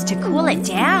first to cool it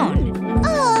down.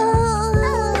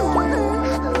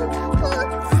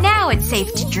 Now it's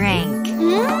safe to drink.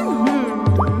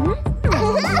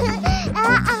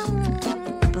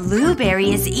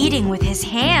 Blueberry is eating with his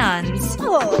hands.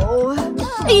 Oh.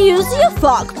 Use your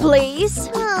fork, please.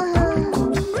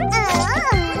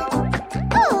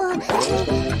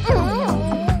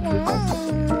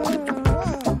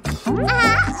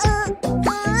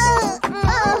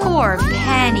 Poor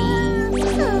Penny.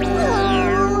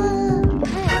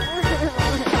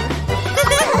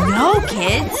 No,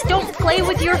 kids, don't play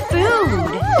with your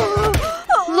food.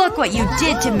 Look what you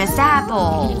did to Miss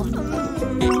Apple.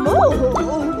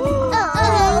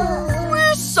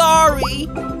 sorry.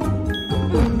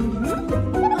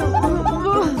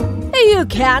 You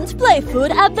can't play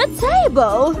food at the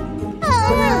table.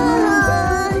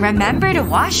 Remember to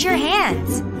wash your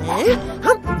hands.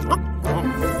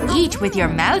 Eat with your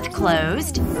mouth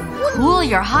closed. Cool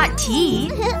your hot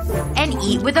tea. And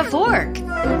eat with a fork.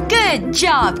 Good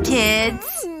job,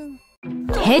 kids!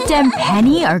 Pit and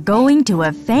Penny are going to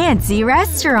a fancy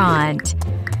restaurant.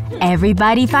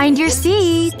 Everybody find your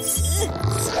seats.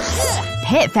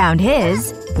 Pit found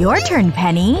his. Your turn,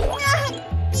 Penny.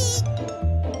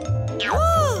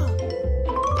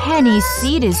 Penny's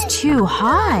seat is too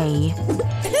high.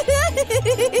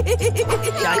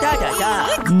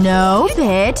 No,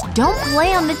 Pit. Don't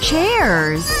play on the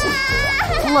chairs.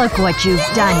 Look what you've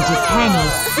done to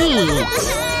Penny's seat.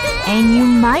 And you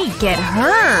might get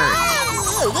hurt.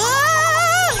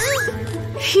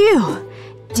 Phew.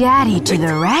 Daddy to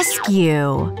the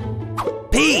rescue.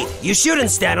 Pete, you shouldn't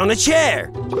stand on a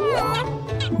chair.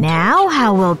 Now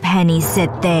how will Penny sit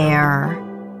there?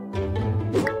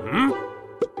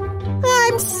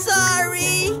 I'm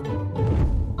sorry.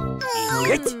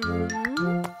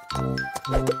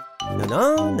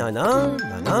 No.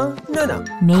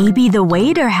 Maybe the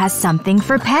waiter has something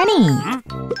for Penny.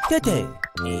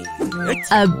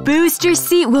 A booster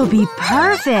seat will be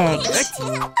perfect.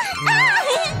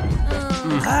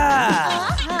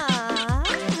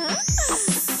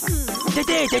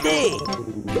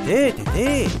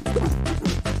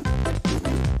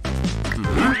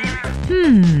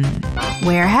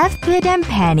 Where have Pit and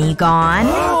Penny gone?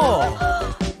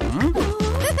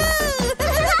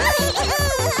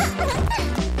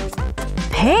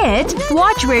 Pit,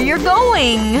 watch where you're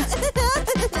going.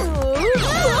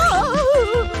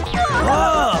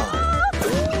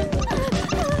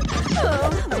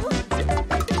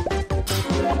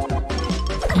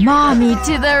 Mommy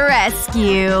to the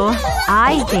rescue.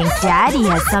 I think Daddy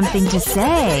has something to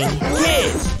say.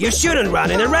 Kids, you shouldn't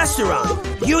run in a restaurant.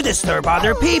 You disturb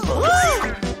other people.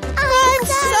 I'm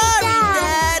sorry,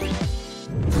 Dad.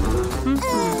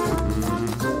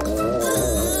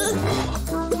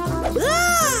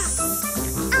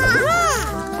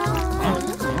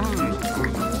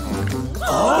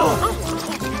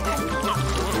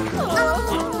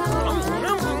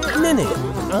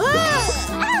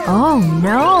 Oh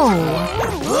no.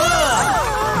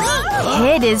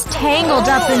 Pit is tangled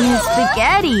up in his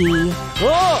spaghetti.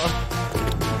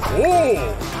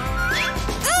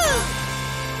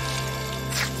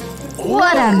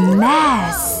 What a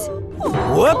mess.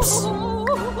 Whoops.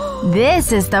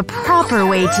 This is the proper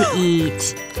way to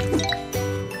eat.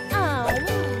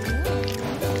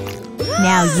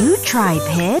 Now you try,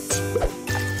 Pit.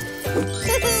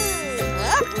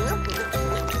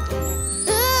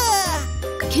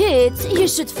 Kids, you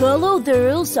should follow the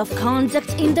rules of conduct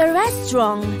in the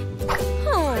restaurant.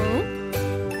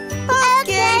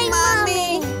 Okay,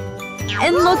 Mommy.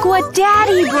 And look what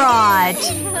Daddy brought.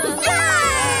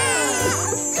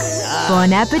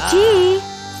 Bon appetit.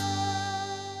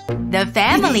 The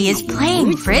family is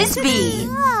playing frisbee.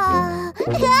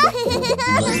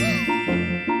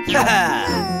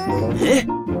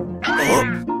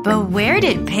 But where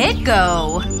did Pit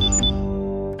go?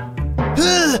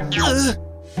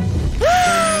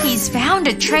 He's found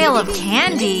a trail of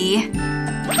candy.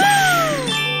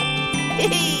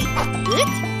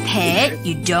 Pit,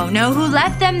 you don't know who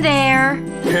left them there.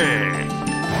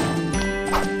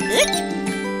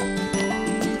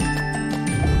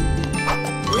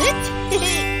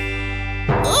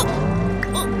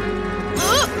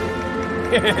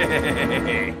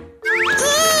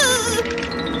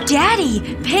 Daddy,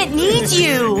 Pit needs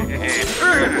you.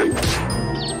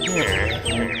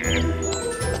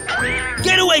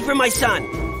 Get away from my son!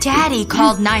 Daddy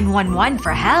called 911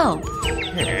 for help.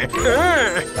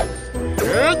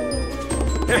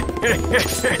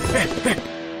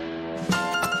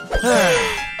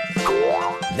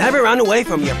 Never run away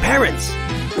from your parents.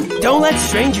 Don't let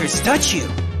strangers touch you.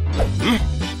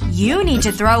 You need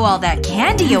to throw all that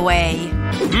candy away.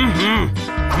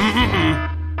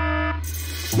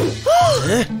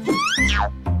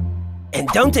 And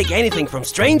don't take anything from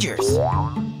strangers.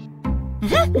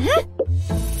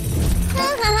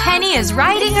 Penny is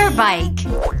riding her bike,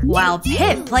 while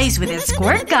Pit plays with his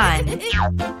squirt gun.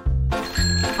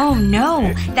 Oh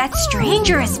no, that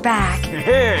stranger is back.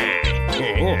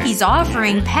 He's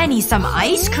offering Penny some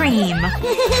ice cream.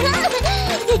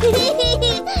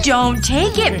 Don't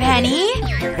take it, Penny.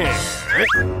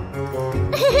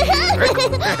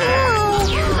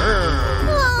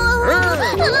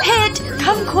 Pit,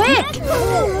 come quick.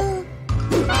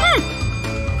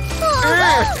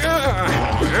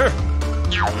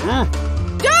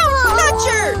 Don't touch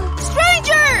her!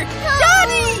 Stranger! Here!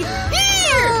 Daddy!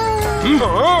 Here!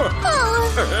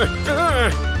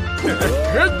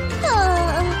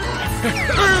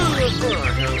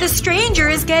 The stranger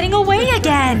is getting away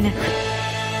again.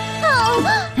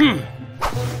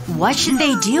 What should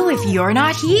they do if you're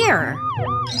not here?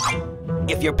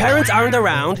 If your parents aren't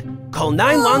around, call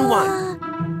 911.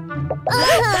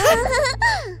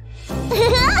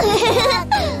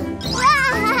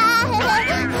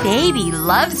 Baby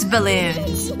loves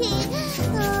balloons.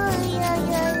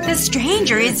 The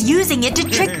stranger is using it to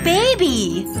trick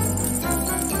Baby.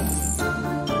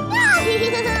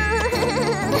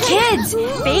 Kids,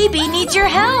 Baby needs your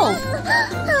help.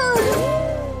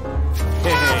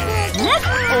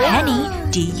 Penny,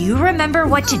 do you remember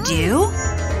what to do?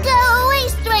 Go away,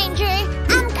 stranger!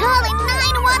 I'm calling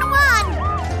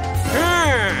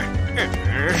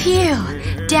 911!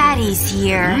 Phew, Daddy's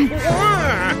here.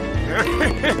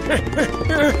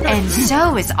 And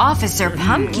so is Officer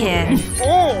Pumpkin.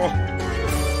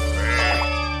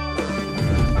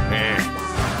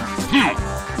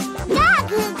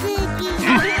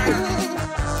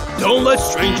 Don't let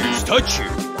strangers touch you.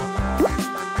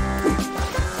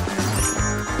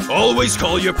 Always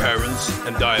call your parents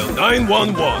and dial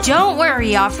 911. Don't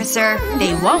worry, officer.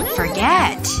 They won't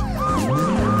forget.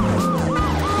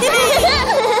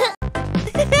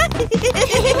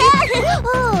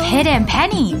 Pit and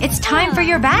Penny, it's time for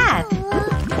your bath.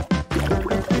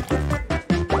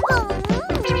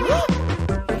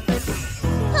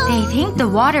 They think the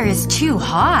water is too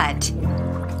hot.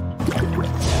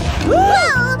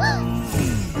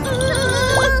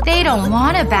 They don't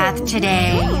want a bath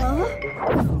today.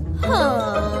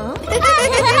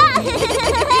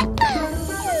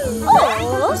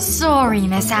 Sorry,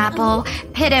 Miss Apple.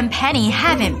 Pit and Penny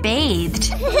haven't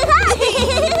bathed.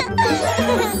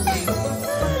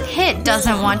 Pit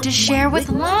doesn't want to share with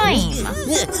Lime.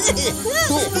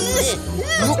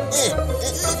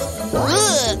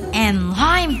 And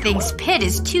Lime thinks Pit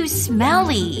is too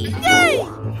smelly.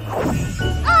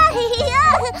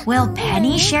 Will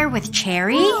Penny share with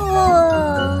Cherry?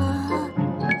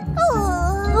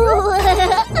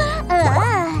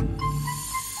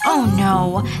 Oh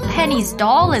no, Penny's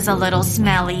doll is a little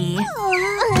smelly.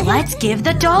 Let's give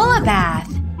the doll a bath.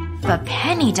 But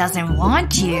Penny doesn't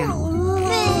want to.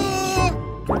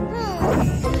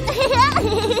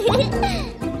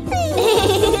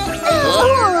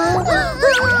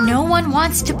 No one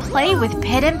wants to play with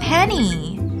Pit and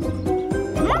Penny.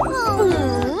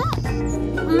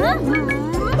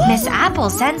 Miss Apple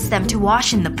sends them to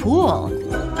wash in the pool.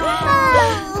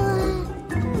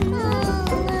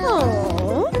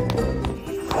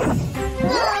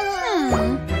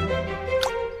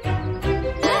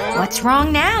 What's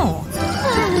wrong now?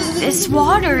 This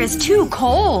water is too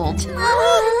cold.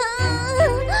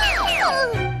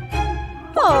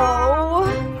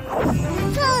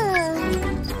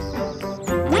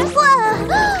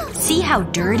 See how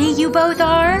dirty you both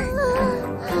are?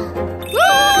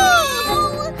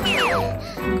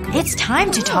 It's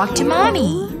time to talk to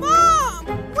Mommy. Mom!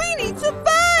 We need to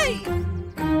bathe!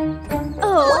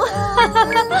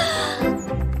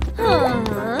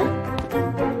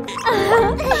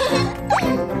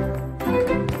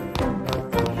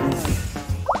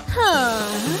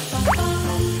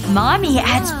 Mommy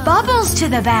adds bubbles to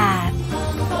the bath.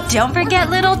 Don't forget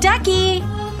little Ducky.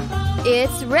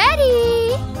 It's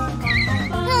ready!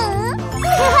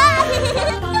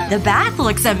 The bath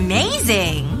looks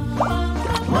amazing.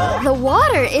 The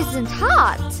water isn't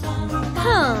hot.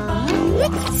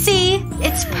 See?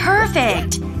 It's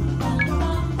perfect.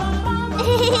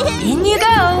 In you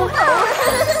go.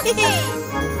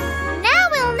 Now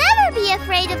we'll never be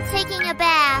afraid of taking a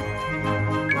bath.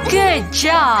 Good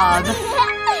job.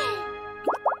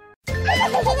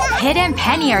 Pit and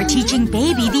Penny are teaching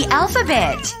Baby the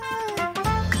alphabet.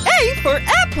 A for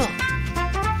apple!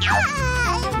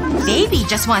 Baby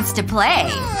just wants to play.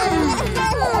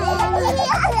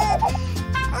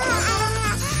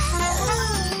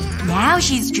 Now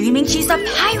she's dreaming she's a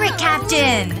pirate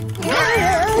captain.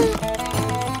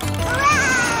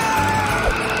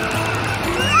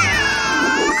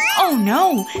 Oh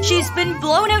no! She's been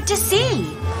blown out to sea.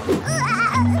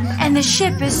 And the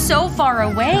ship is so far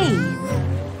away.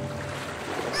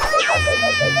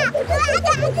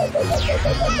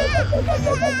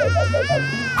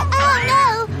 Oh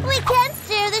no! We can't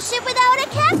steer the ship without a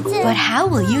captain! But how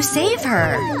will you save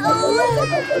her?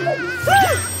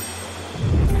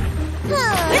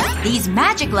 These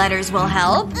magic letters will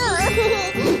help.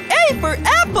 A for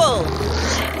apple!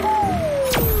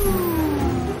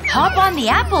 Hop on the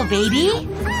apple, baby.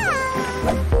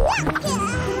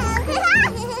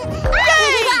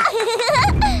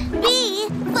 B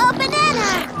for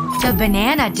The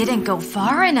banana didn't go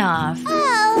far enough.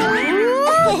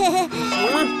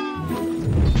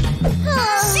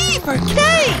 C for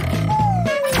cake!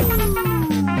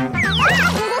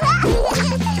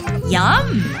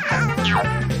 Yum!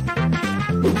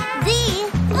 D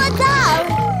for dog.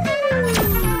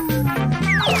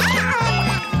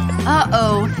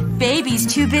 Uh-oh, baby's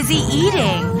too busy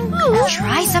eating.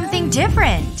 Try something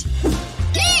different.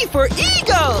 E for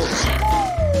eagle!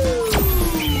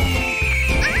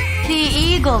 The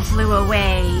eagle flew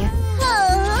away. F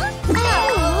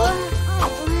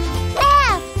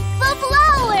for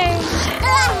flower.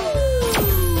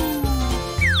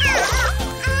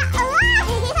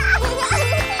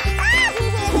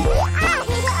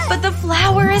 But the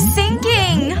flower is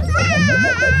sinking.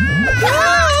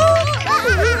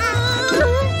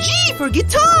 G for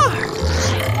guitar!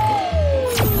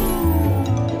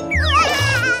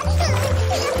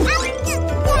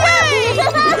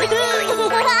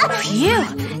 Phew,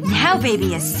 now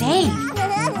baby is safe.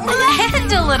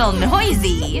 And a little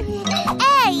noisy.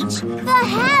 H for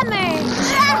hammer.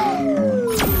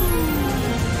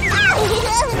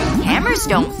 Hammers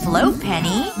don't float,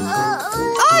 Penny.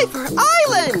 I for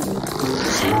island!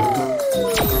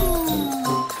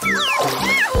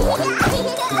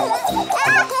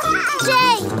 J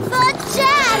for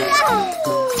jam.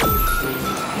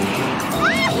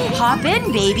 Hop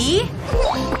in, baby.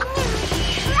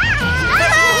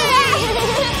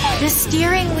 The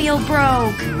steering wheel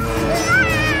broke.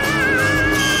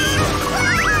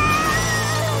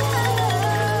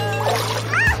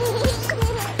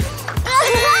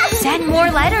 Send more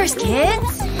letters,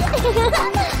 kids.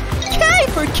 K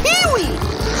for kiwi!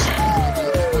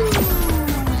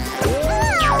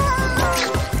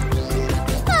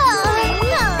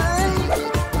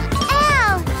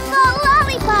 L for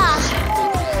lollipop.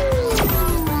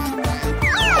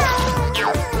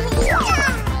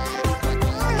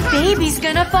 Baby's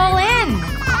gonna fall in.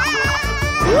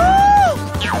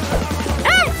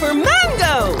 M for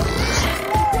mango!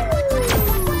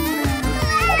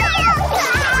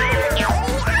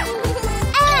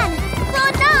 N for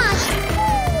nut.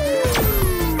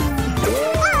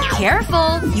 Careful,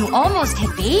 you almost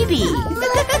hit baby.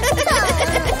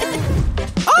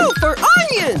 O for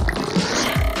onion!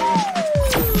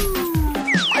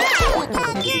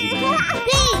 P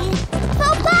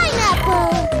for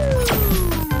pineapple.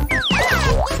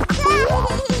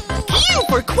 Q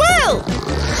for quill!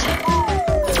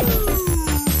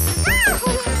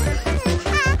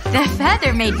 The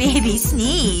feather made baby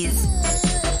sneeze.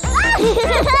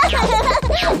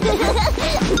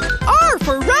 R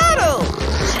for rattle!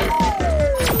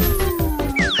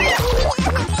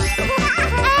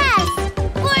 S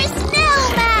for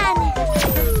snowman.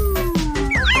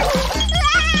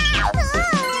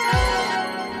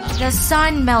 The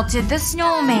sun melted the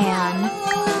snowman.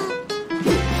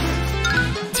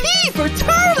 T for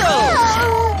turtle!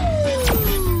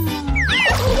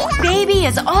 Baby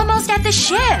is almost at the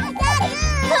ship. U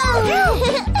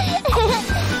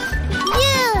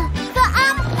for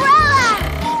umbrella.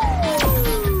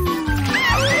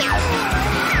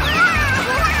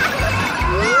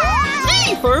 V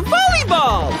for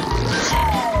volleyball!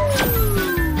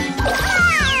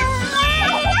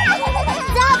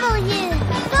 W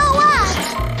for watch.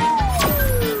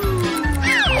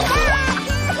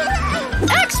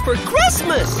 X for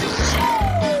Christmas!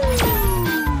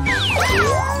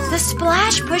 The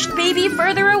splash pushed baby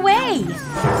further away.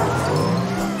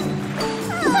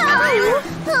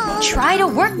 Try to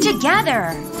work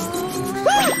together.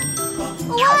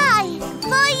 Y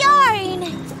for yarn.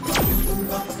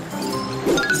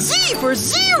 Z for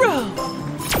zero!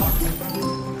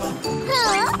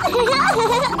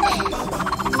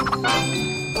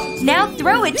 Now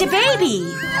throw it to baby.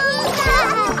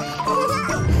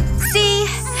 See?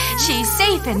 She's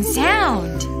safe and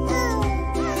sound.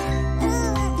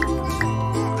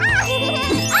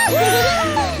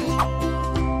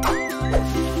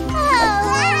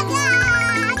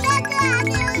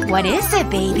 What is it,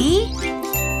 baby?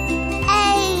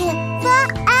 A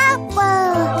for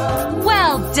apple.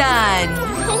 Well done!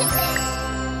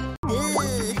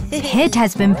 Pit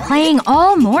has been playing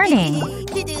all morning.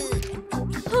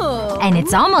 And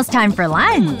it's almost time for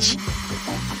lunch.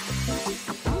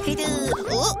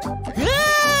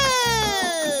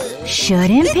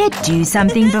 Shouldn't Pit do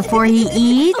something before he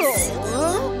eats?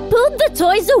 Put the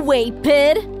toys away,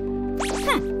 Pit.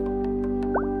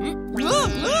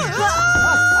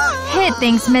 Pit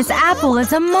thinks Miss Apple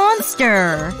is a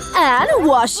monster. And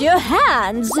wash your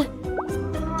hands.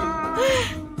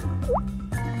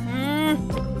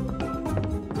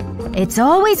 It's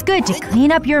always good to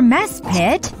clean up your mess,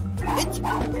 Pit.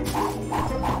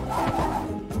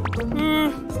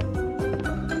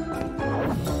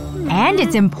 And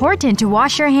it's important to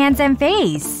wash your hands and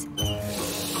face.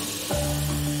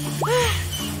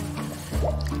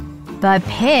 But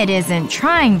Pit isn't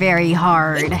trying very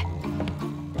hard.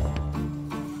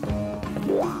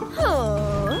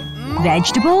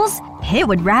 Vegetables? Pit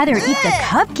would rather eat the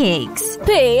cupcakes.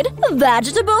 Pete,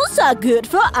 vegetables are good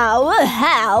for our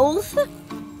health.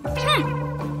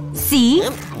 See?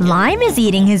 Lime is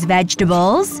eating his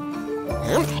vegetables.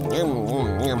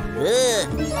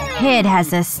 Pit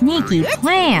has a sneaky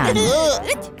plan.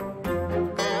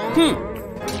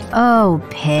 Oh,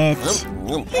 Pit.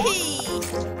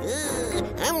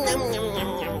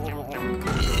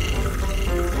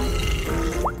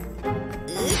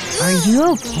 Are you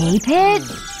okay, Pit?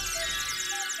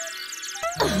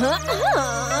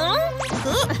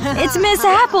 It's Miss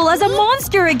Apple as a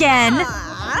monster again!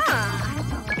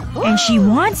 And she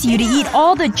wants you to eat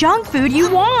all the junk food you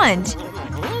want!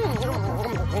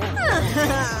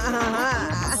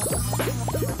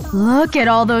 Look at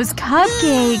all those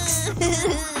cupcakes!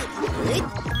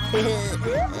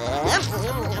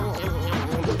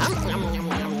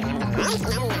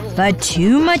 But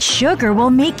too much sugar will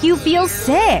make you feel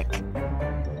sick.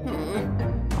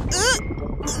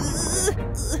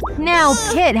 Now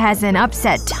Pit has an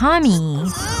upset tummy.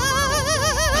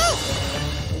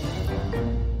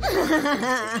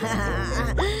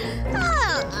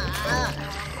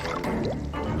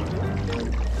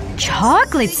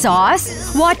 Chocolate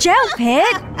sauce? Watch out, Pit!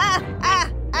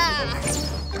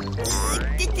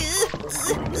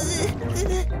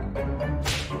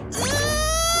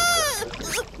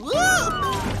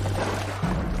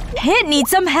 Pit needs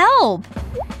some help!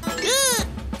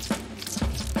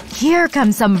 Here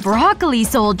come some broccoli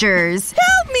soldiers!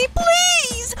 Help me,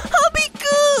 please! I'll be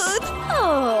good!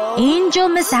 Angel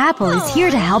Miss Apple is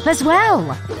here to help as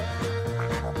well.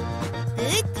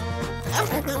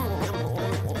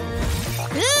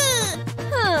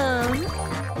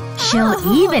 She'll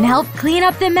even help clean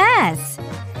up the mess.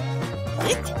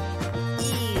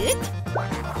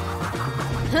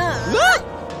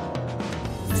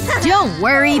 Don't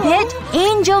worry, Pit.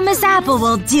 Angel Miss Apple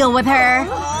will deal with her.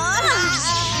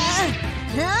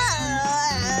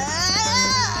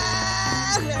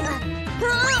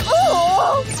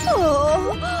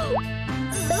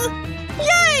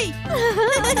 Yay!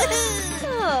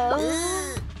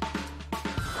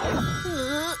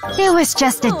 It was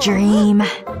just a dream.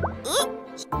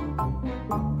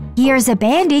 Here's a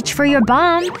bandage for your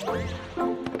bum.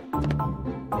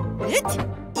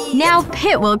 Now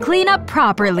Pit will clean up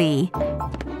properly.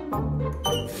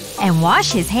 And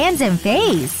wash his hands and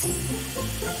face.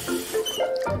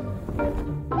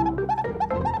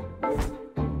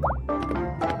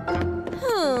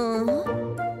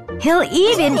 He'll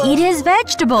even eat his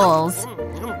vegetables.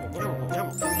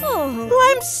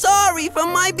 I'm sorry for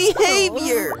my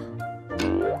behavior.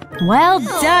 Well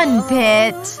done,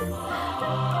 Pit.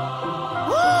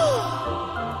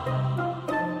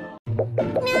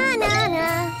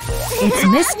 It's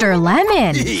Mr.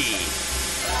 Lemon.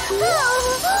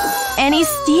 And he's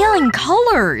stealing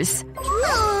colors.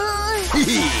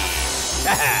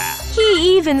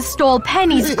 He even stole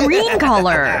Penny's green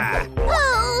color.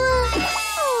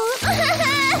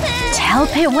 Tell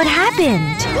Pit what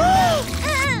happened.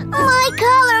 My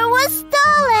color was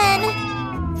stolen.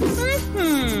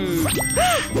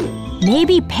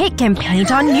 Maybe Pit can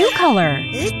paint on new color.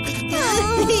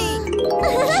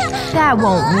 That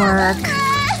won't work.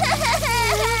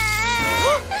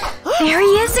 There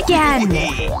he is again.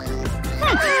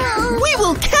 We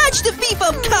will catch the thief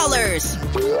of colors!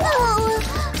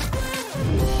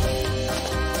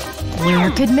 Where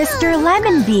could Mr.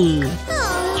 Lemon be?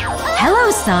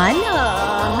 Hello, son.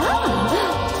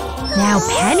 Now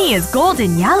Penny is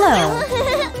golden yellow.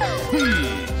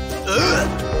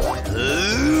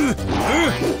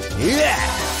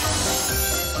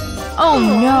 Oh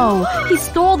no! He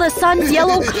stole the sun's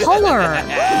yellow color!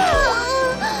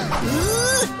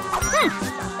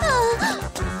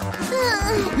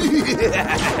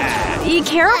 Be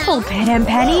careful, Pit and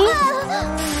Penny!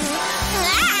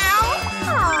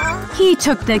 He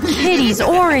took the kitty's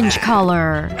orange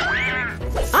color.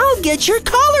 I'll get your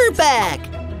color back!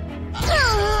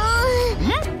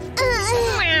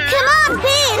 Come on,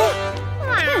 Pete!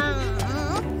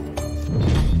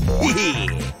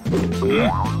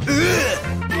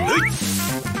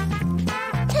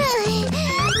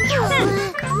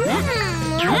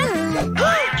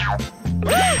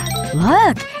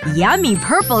 Look! Yummy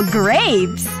purple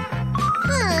grapes!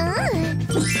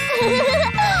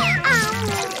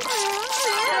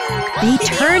 They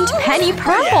turned Penny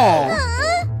purple!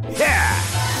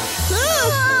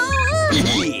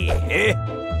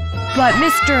 But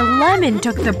Mr. Lemon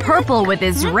took the purple with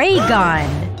his ray gun.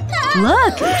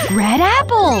 Look! Red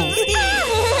apples!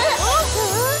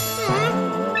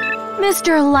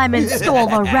 Mr. Lemon stole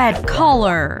the red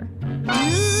color.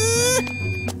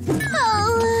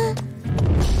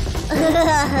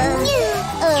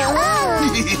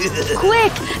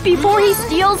 Quick! Before he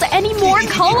steals any more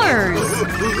colors!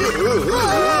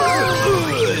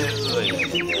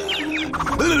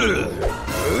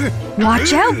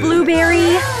 Watch out,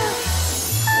 Blueberry!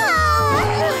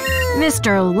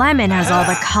 Mr. Lemon has all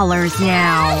the colors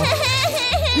now.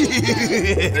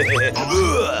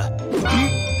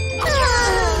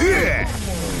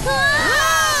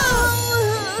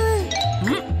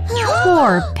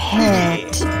 Poor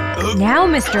Pit. Now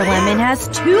Mr. Lemon has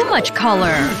too much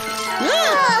color.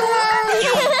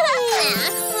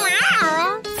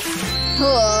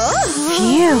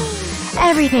 Phew.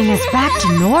 Everything is back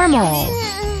to normal.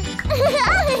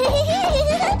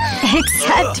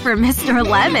 Except for Mr.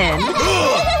 Lemon.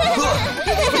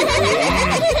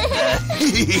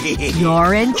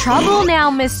 You're in trouble now,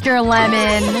 Mr.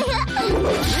 Lemon.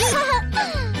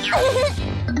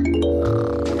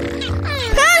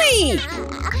 Penny!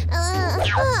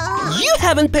 You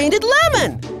haven't painted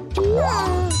Lemon!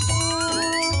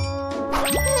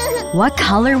 What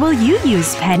color will you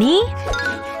use, Penny?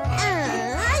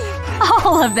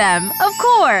 All of them, of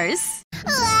course!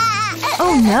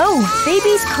 Oh no,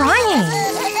 baby's crying!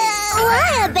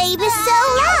 Why are babies so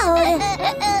loud?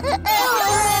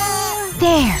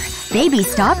 There, baby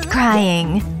stopped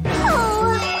crying.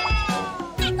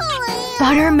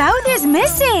 But her mouth is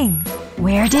missing!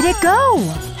 Where did it go?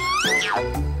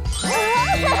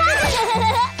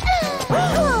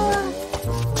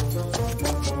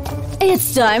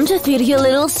 It's time to feed your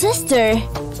little sister.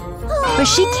 But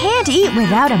she can't eat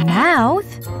without a mouth.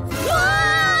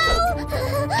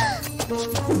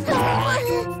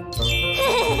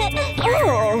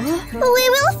 We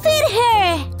will feed her.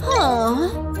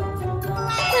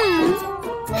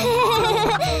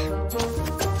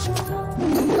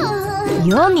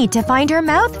 You'll need to find her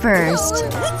mouth first.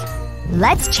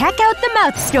 Let's check out the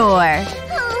mouth store.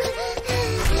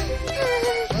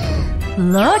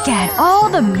 Look at all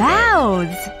the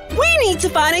mouths. We need to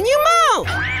find a new mouth!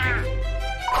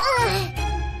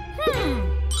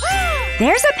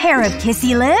 There's a pair of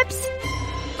kissy lips.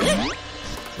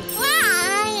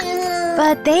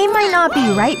 But they might not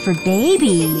be right for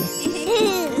baby.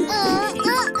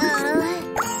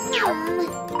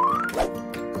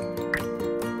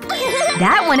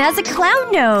 That one has a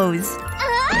clown nose.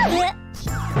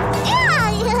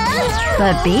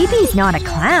 But baby's not a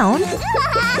clown.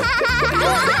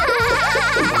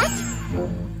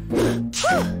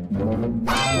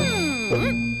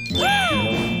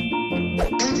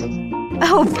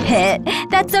 Oh, Pit,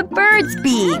 that's a bird's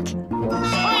beak.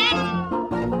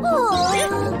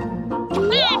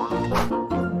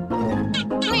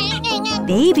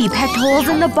 Baby pecked holes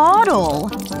in the bottle.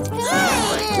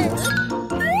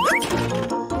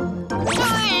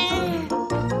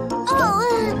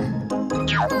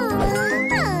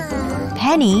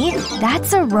 Penny,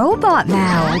 that's a robot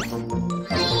mouth.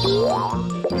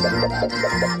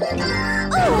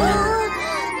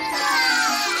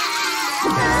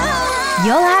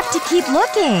 You'll have to keep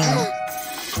looking.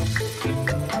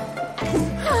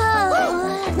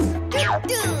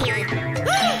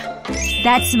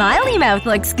 That smiley mouth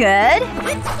looks good.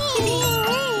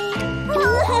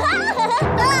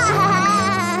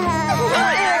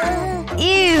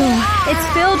 Ew, it's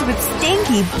filled with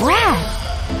stinky breath.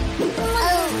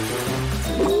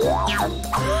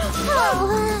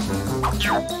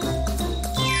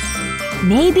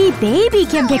 Maybe baby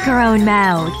can pick her own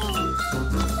mouth.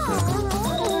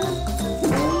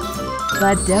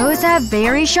 But those have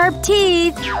very sharp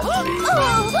teeth.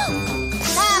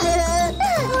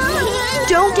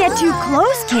 Don't get too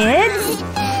close, kids.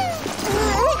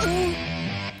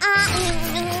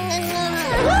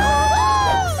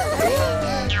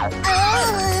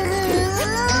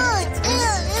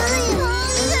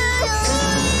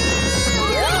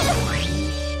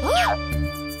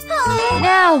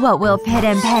 Now what will Pit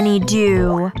and Penny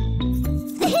do?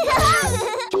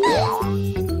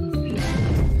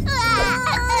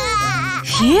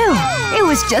 Phew! It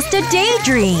was just a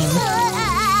daydream.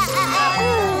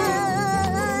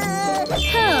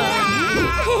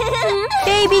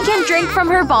 Baby can drink from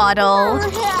her bottle.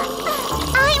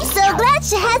 I'm so glad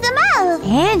she has a mouth.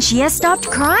 And she has stopped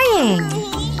crying.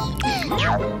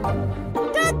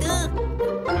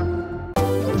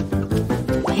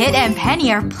 Pit and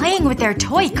Penny are playing with their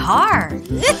toy car.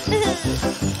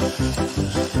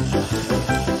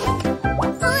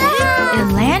 It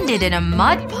landed in a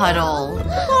mud puddle.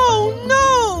 Oh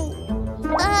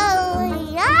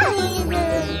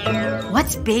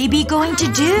What's baby going to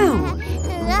do?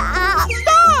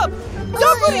 Stop!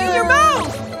 Don't put it in your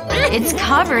mouth! It's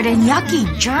covered in yucky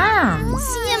germs.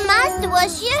 You must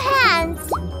wash your hands.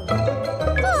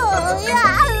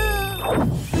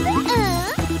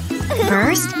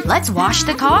 First, let's wash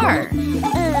the car.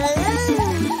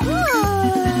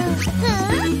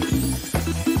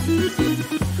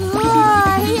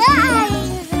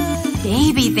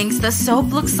 Baby thinks the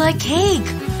soap looks like cake.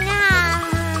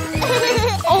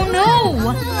 Oh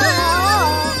no!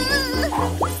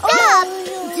 Stop!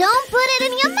 Don't put it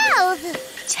in your mouth.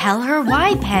 Tell her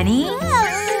why, Penny.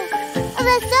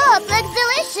 The soap looks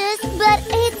delicious, but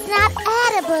it's not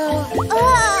edible.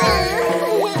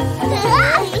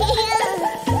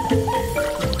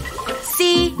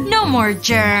 See? No more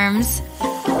germs.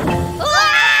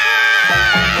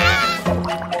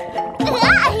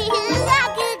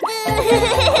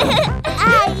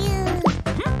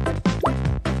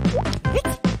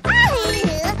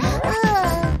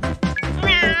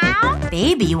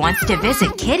 Baby wants to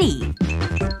visit Kitty.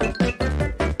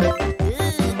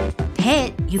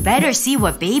 Pit, you better see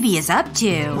what Baby is up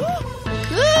to.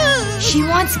 She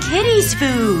wants Kitty's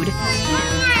food.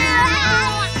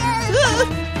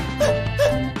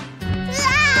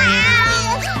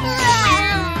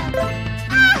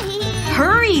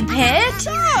 Hurry, Pit!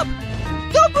 Stop!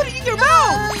 Don't put it in your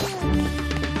mouth!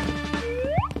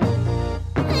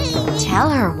 Tell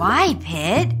her why,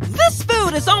 Pit. This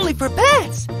food is only for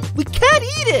pets! We can't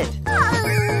eat it!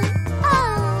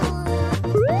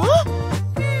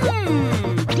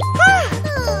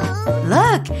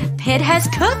 Look, Pit has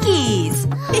cookies.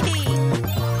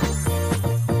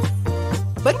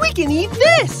 But we can eat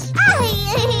this!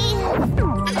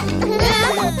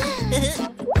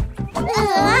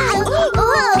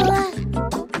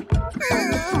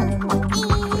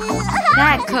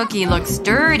 That cookie looks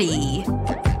dirty.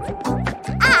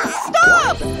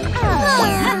 Stop!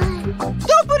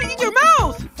 Don't put it in your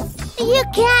mouth! You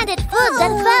can't eat food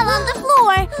that fell on the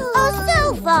floor or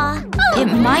sofa. It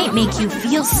might make you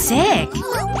feel sick.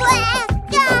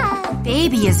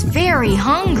 Baby is very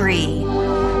hungry.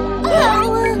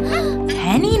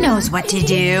 Penny knows what to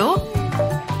do.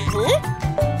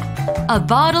 A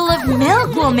bottle of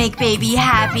milk will make Baby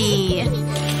happy.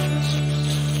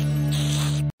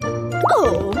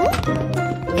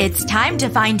 It's time to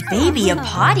find Baby a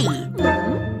potty.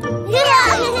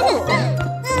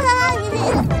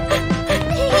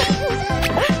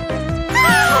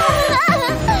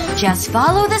 Just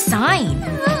follow the sign.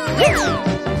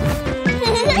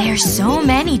 There's so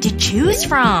many to choose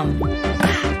from.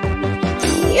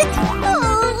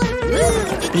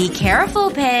 Be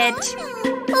careful, Pit.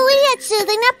 We are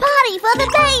choosing a potty for the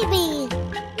baby.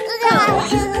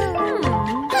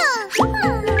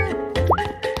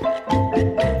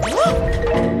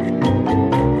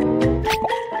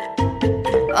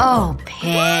 Oh,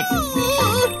 Pit.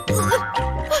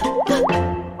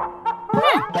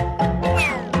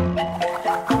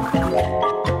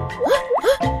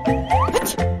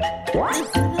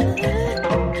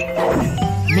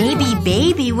 Maybe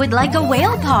Baby would like a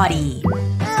whale potty.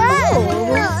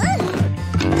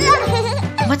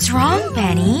 What's wrong,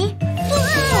 Penny?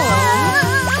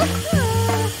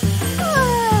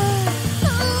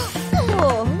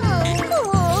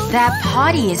 That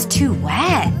potty is too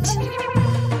wet.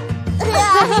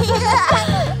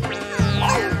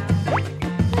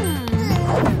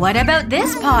 What about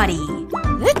this potty?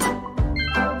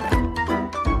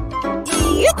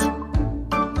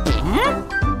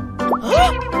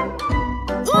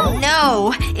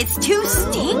 No, it's too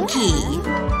stinky.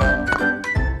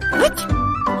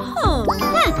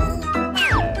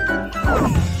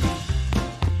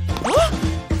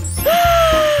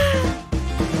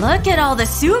 Look at all the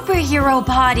superhero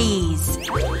potties.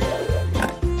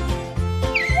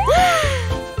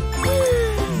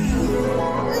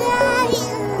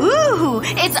 Ooh,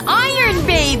 it's Iron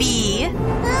Baby.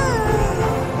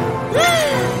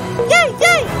 Yay,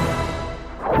 yay!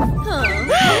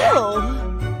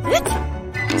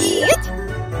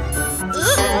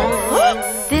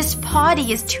 This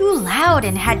potty is too loud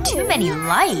and had too many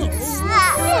lights.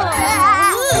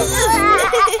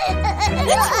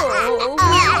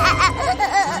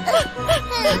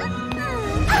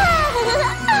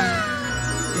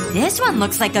 This one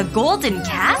looks like a golden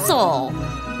castle.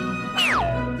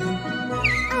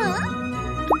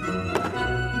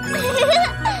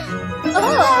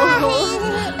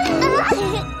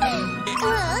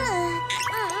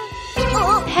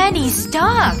 Penny's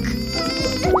stuck.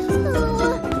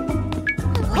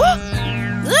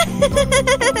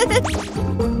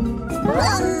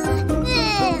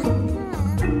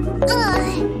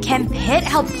 Can Pit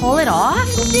help pull it off?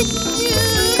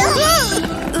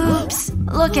 Oops.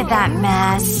 Look at that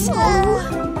mess.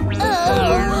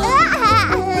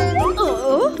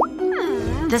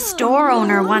 The store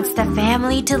owner wants the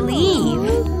family to leave.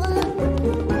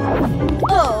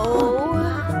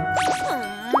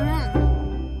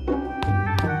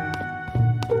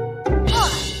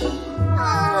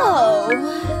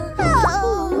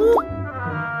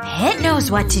 Pit knows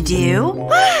what to do.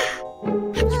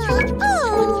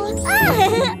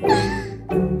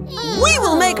 We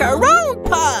will make our own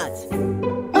pot!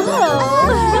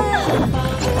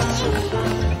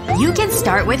 You can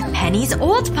start with Penny's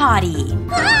old potty.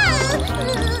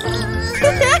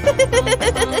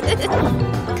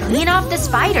 Clean off the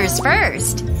spiders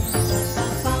first.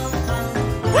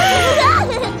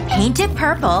 Paint it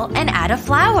purple and add a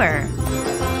flower.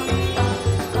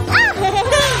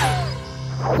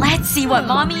 Let's see what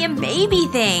Mommy and Baby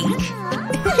think.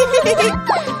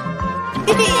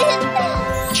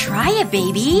 Try it,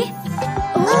 Baby.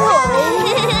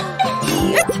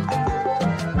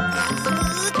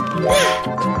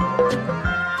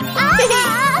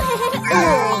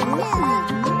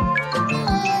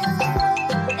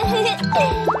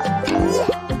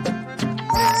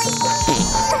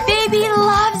 Baby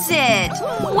loves it!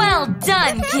 Well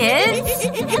done, kids!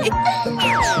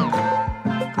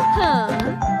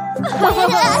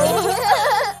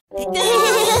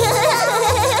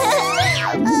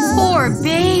 Poor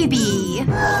Baby!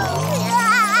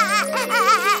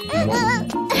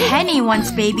 Penny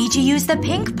wants Baby to use the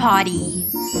pink potty.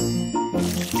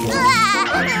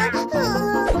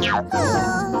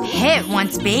 Pit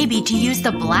wants Baby to use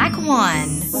the black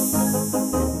one.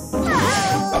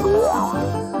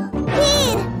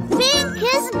 Pink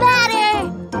is better.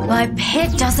 But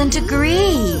Pit doesn't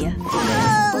agree.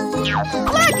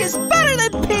 Black is better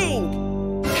than pink!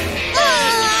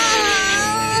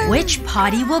 Which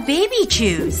potty will Baby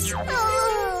choose?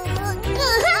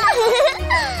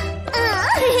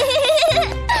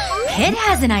 Pit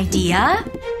has an idea.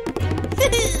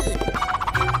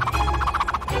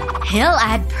 He'll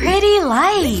add pretty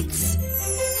lights.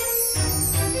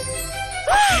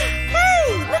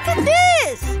 Hey, look at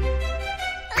this!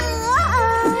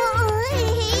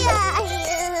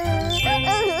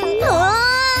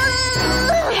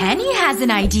 Penny has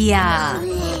an idea.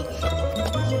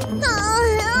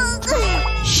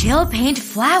 She'll paint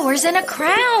flowers and a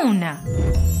crown.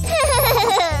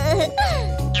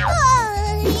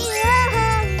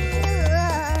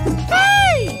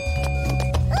 Hey!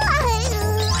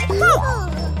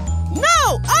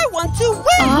 No, I want to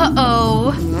win!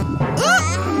 Uh-oh.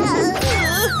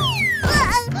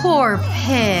 Poor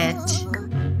Pit.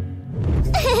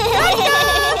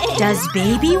 Does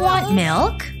Baby want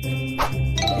milk?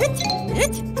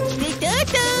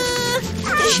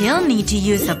 She'll need to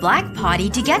use the black potty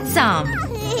to get some.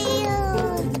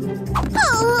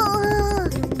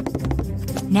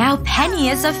 Now Penny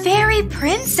is a fairy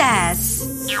princess.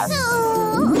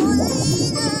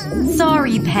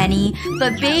 Sorry, Penny,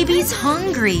 but Baby's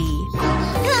hungry.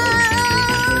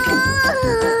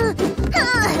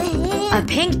 A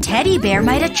pink teddy bear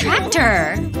might attract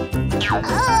her.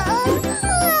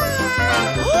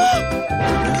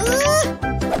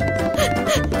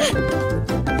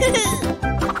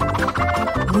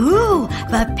 Ooh,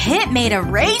 but Pit made a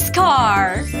race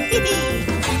car.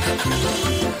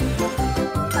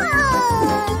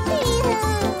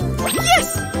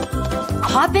 Yes!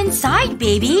 Hop inside,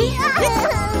 Baby.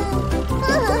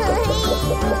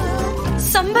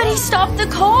 Somebody stop the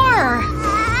car.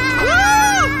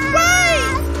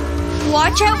 Right!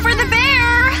 Watch out for the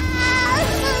bear.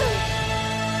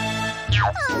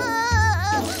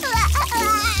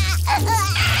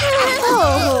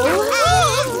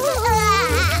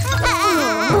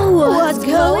 What's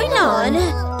going on?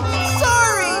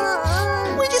 Sorry!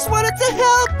 We just wanted to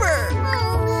help her!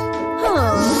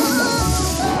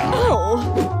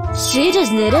 She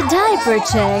just need a diaper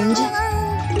change.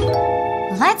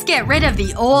 Let's get rid of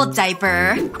the old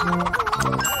diaper.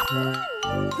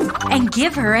 And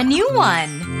give her a new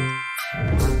one.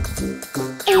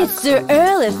 It's too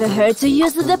early for her to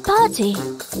use the potty.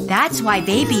 That's why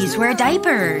babies wear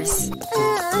diapers.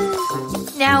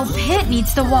 Now Pit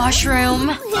needs the washroom.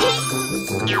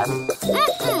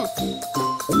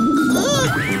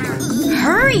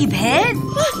 Hurry, Pit!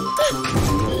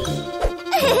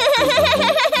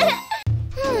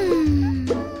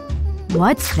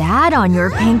 What's that on your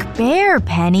pink bear,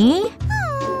 Penny?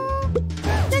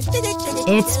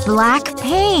 It's black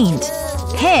paint.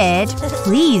 Pit,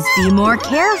 please be more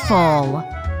careful.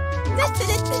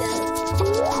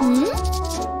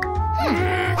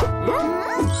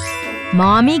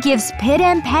 Mommy gives Pit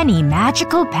and Penny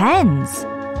magical pens.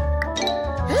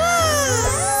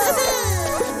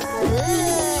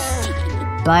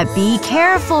 But be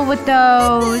careful with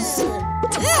those.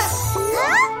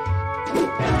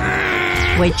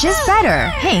 Which is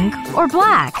better, pink or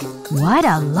black? What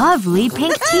a lovely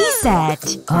pink tea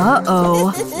set.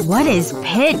 Uh-oh. What is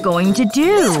Pit going to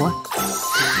do?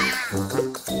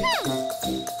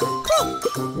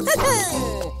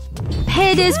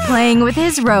 Pit is playing with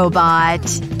his robot.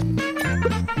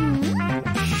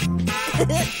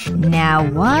 Now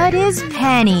what is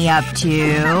Penny up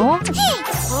to?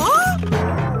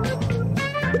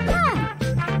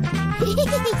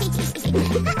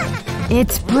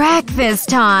 It's breakfast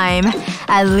time.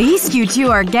 At least you two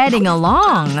are getting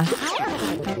along.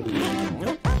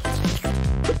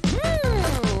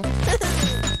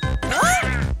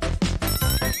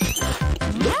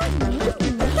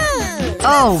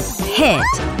 Oh, Pit.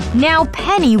 Now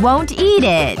Penny won't eat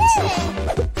it.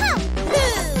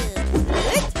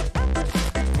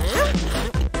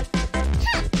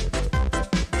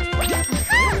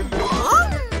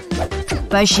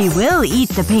 But she will eat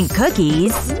the pink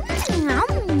cookies.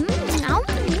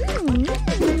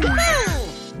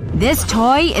 This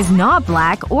toy is not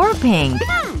black or pink.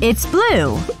 It's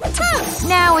blue.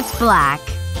 Now it's black.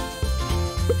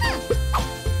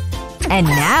 And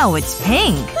now it's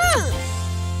pink.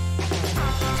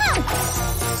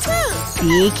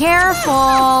 Be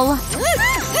careful.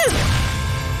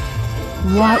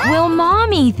 What will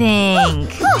Mommy think?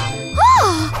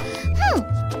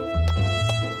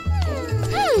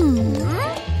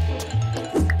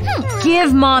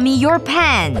 Give Mommy your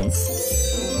pens.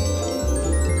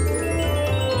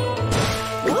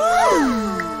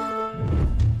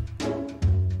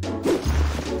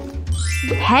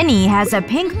 Penny has a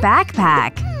pink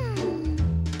backpack.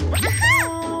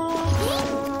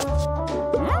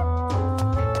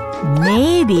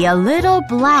 Maybe a little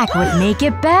black would make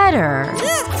it better.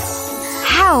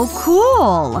 How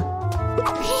cool!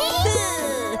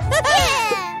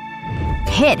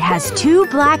 Pit has 2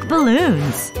 black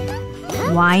balloons.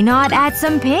 Why not add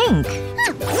some pink?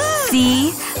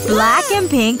 See? Black and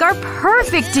pink are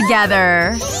perfect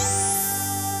together.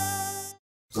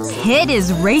 Pit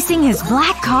is racing his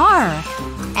black car.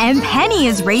 And Penny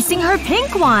is racing her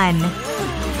pink one.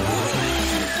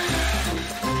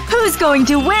 Who's going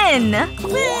to win? The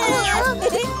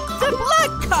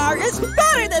black car is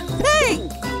better than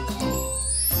pink!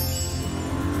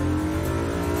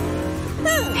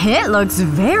 Pit looks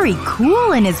very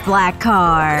cool in his black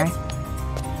car.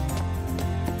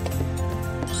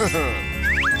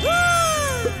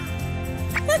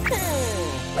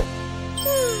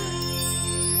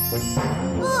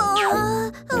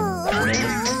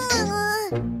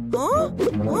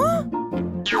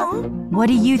 What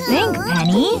do you think,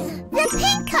 Penny? The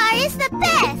pink car is the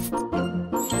best!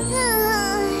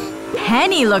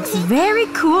 Penny looks very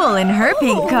cool in her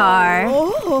pink car.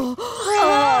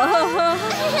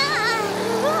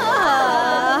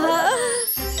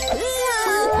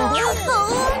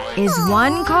 Is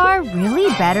one car really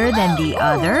better than the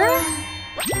other?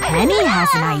 Penny has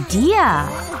an idea.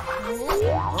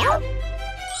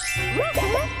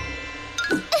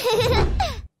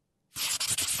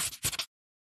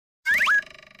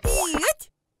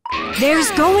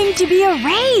 There's going to be a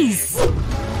race!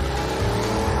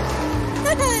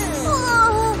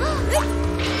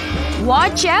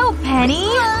 Watch out, Penny!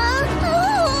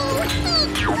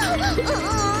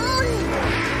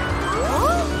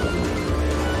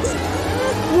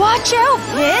 Watch out,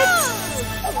 Pit!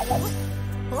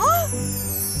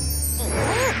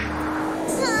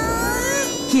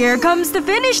 Here comes the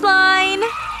finish line!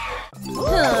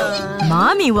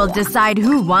 Mommy will decide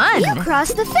who won. You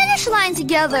crossed the finish line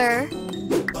together.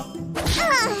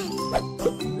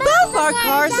 Both our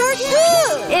cars are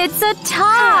good! It's a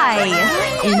tie!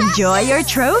 Enjoy your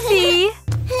trophy!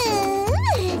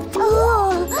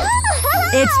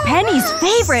 It's Penny's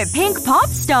favorite pink pop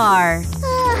star!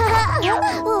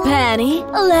 Penny,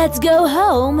 let's go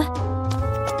home.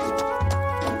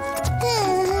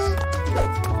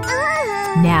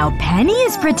 Now Penny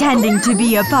is pretending to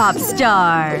be a pop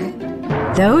star.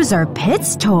 Those are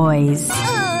Pit's toys.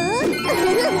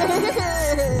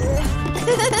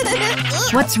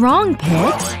 What's wrong,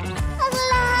 Pit?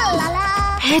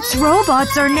 Pit's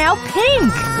robots are now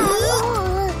pink!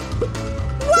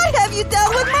 What have you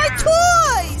done with my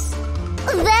toys?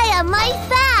 They are my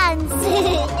fans!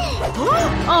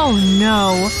 Oh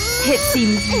no. Pit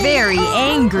seems very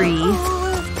angry.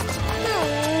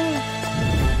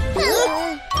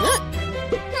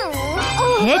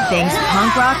 Pit thinks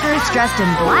punk rockers dressed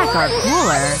in black are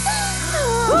cooler.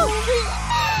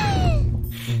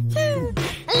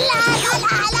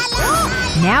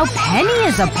 Now Penny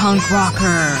is a punk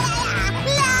rocker.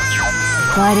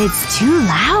 But it's too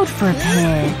loud for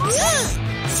Pit.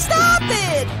 Stop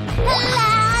it!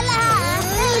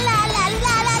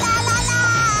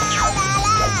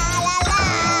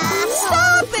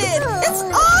 Stop it! It's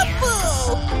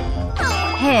awful!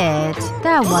 Pit,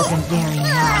 that wasn't very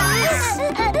nice.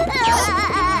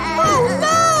 Oh,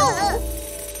 no!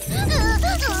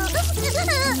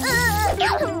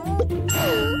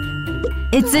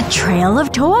 It's a trail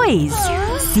of toys.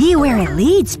 See where it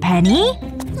leads, Penny?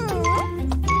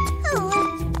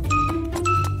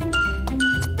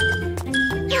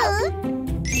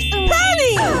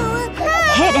 Penny!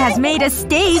 Pit has made a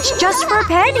stage just for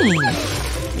Penny.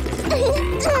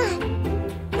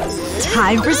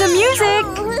 Time for some music.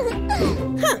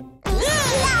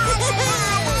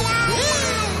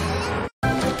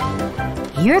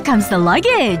 Here comes the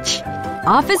luggage.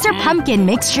 Officer Pumpkin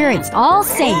makes sure it's all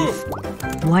safe.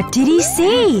 What did he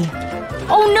see?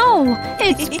 Oh no!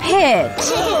 It's Pit!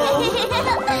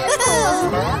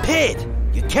 Pit,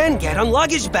 you can get on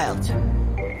luggage belt.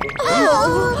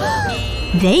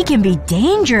 They can be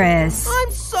dangerous.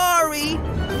 I'm sorry.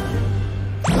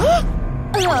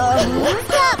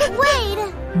 Stop, wait!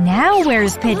 Now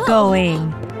where's Pit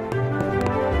going?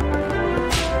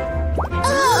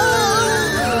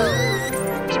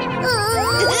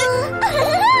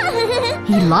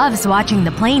 He loves watching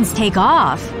the planes take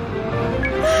off.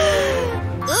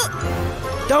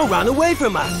 Don't run away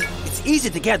from us. It's easy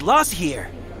to get lost here.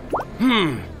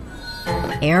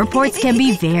 Airports can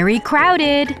be very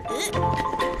crowded.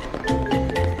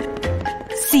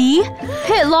 See?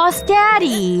 Pit lost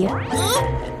Daddy.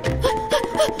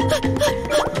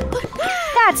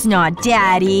 That's not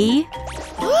Daddy.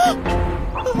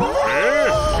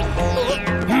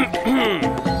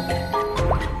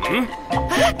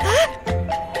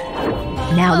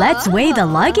 Now let's weigh the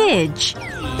luggage.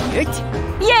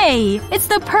 Yay! It's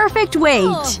the perfect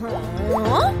weight.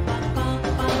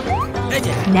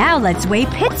 Now let's weigh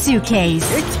Pit's suitcase.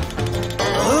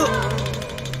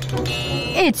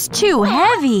 It's too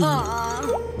heavy.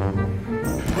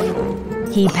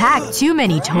 He packed too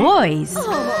many toys.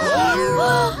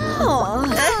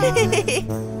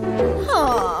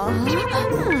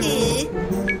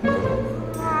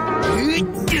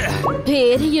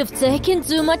 Pit, you've taken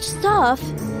too much stuff.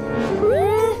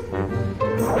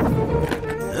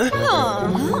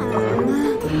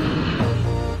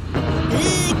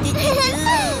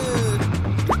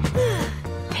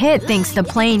 Pit thinks the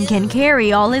plane can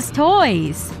carry all his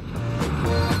toys.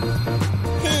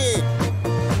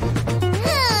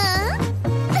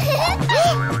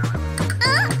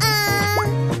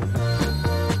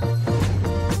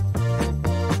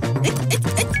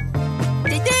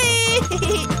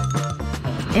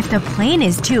 If the plane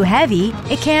is too heavy,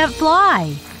 it can't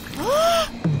fly.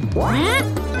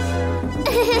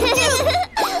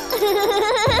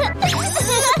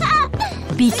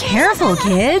 Be careful,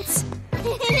 kids.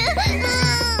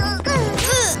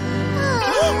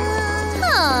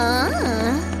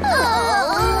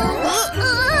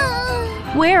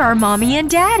 Where are Mommy and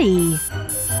Daddy?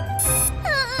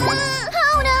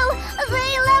 Oh no!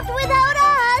 They left without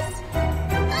us!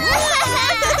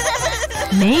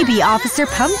 Maybe Officer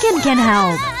Pumpkin can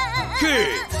help.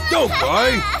 Kids, don't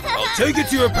cry. I'll take it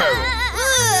to your parents.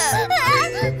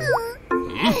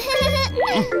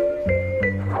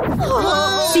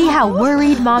 See how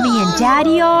worried Mommy and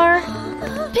Daddy are?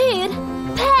 Pit,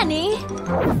 Penny.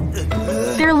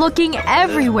 They're looking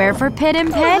everywhere for Pit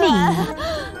and Penny.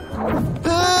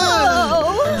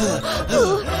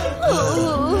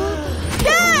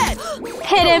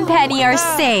 Pit and Penny are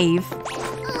safe.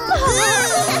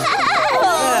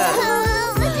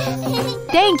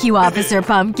 Thank you, Officer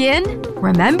Pumpkin.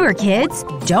 Remember, kids,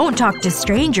 don't talk to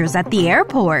strangers at the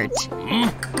airport.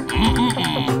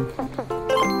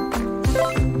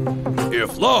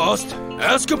 If lost,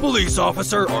 ask a police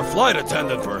officer or flight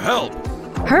attendant for help.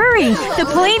 Hurry! The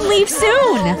plane leaves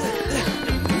soon!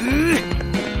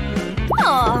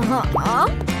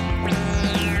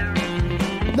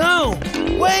 No!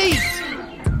 Wait!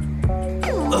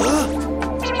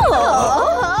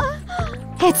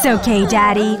 It's okay,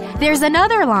 Daddy. There's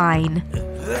another line.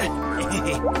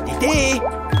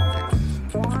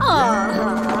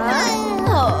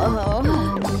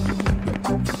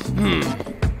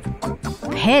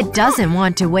 Pit doesn't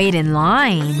want to wait in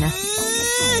line.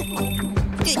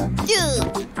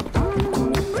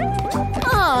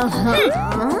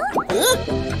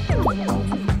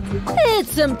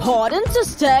 It's important to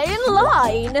stay in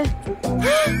line.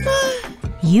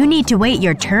 You need to wait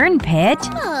your turn, Pit.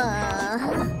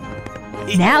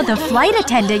 Now the flight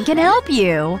attendant can help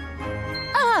you.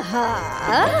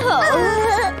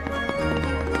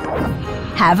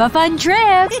 Have a fun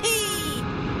trip!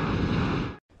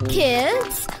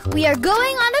 Kids, we are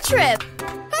going on a trip.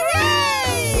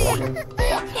 Hooray!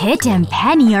 Pit and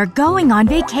Penny are going on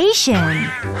vacation.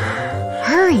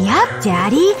 Hurry up,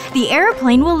 Daddy! The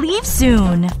airplane will leave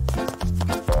soon.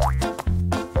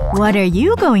 What are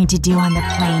you going to do on the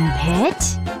plane,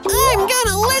 Pit? I'm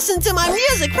gonna listen to my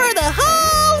music for the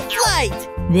whole flight!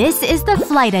 This is the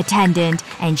flight attendant,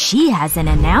 and she has an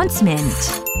announcement.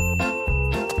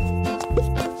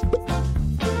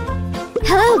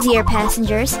 Hello, dear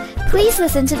passengers. Please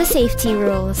listen to the safety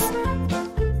rules.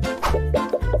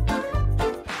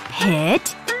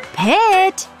 Pit?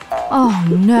 Pit! Oh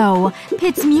no,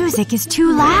 Pit's music is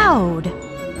too loud.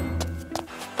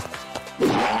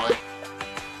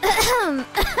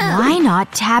 Why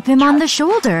not tap him on the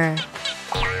shoulder?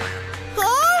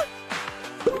 Huh?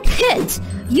 Pit,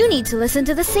 you need to listen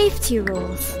to the safety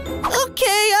rules.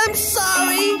 Okay, I'm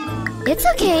sorry. It's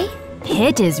okay.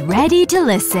 Pit is ready to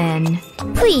listen.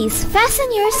 Please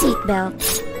fasten your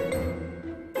seatbelts.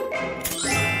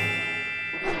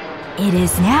 It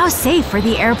is now safe for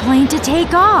the airplane to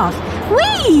take off.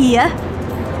 Whee!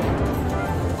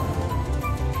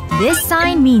 This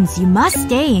sign means you must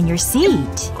stay in your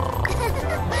seat.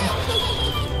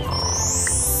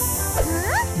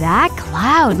 That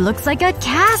cloud looks like a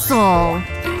castle.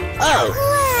 Oh.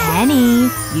 Penny,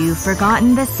 you've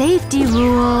forgotten the safety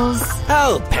rules.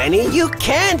 Oh, Penny, you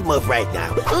can't move right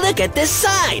now. Look at this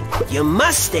sign. You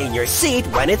must stay in your seat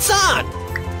when it's on.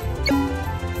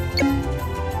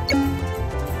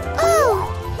 Oh,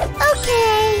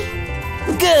 okay.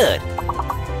 Good.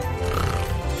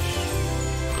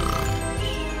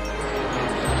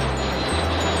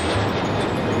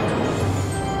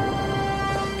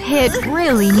 Pit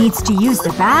really needs to use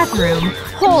the bathroom.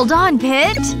 Hold on,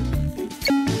 Pit.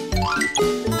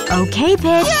 Okay,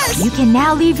 Pit. Yes! You can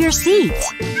now leave your seat.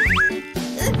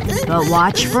 But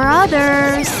watch for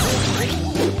others.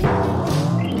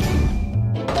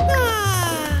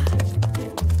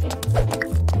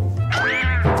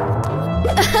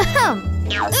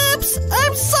 Oops,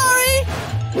 I'm sorry.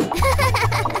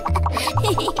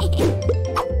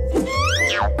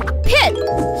 Pit,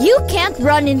 you can't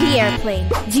run in the airplane.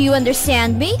 Do you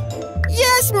understand me?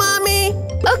 Yes, Mommy.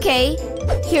 Okay,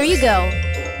 here you go.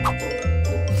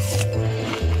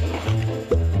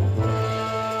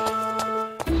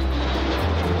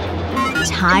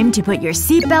 Time to put your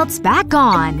seatbelts back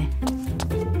on.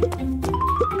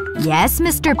 Yes,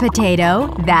 Mr.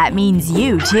 Potato. That means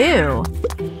you, too.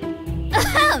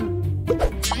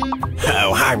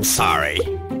 Oh, I'm sorry.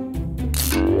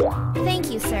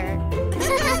 Thank you, sir.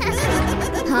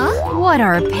 Huh? What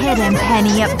are Pit and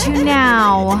Penny up to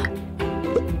now?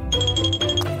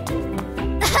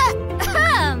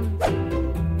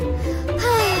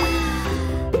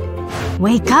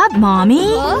 Wake up,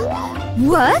 Mommy!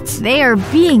 What? They are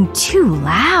being too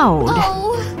loud.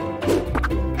 Oh.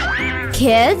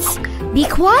 Kids, be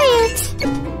quiet.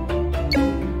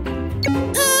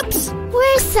 Oops.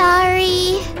 We're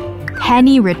sorry.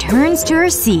 Penny returns to her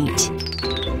seat.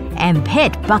 And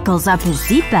Pit buckles up his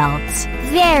seatbelt.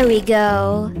 There we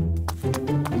go.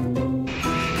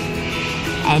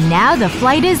 And now the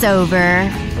flight is over.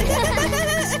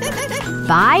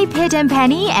 Bye, Pit and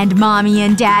Penny and Mommy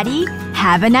and Daddy.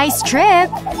 Have a nice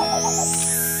trip.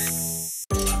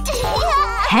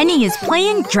 Penny is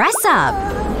playing dress-up.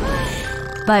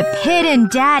 But Pit and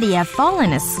Daddy have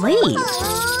fallen asleep.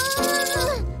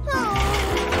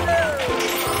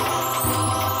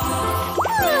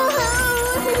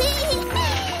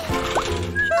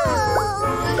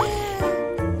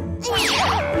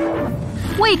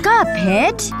 Wake up,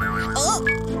 Pit!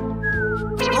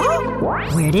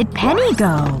 Where did Penny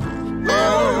go?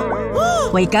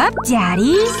 Wake up,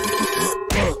 Daddy!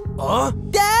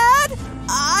 Dad?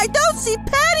 I don't see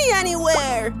Penny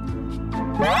anywhere.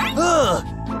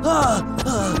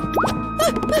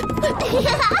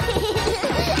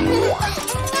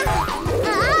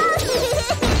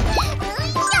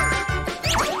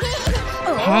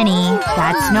 Penny,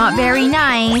 that's not very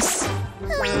nice.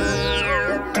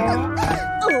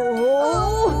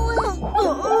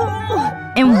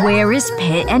 And where is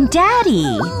Pit and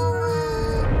Daddy?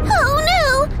 Oh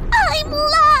no! I'm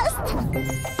lost!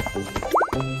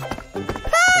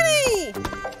 Penny!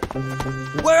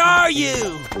 Where are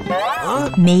you?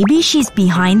 Maybe she's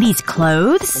behind these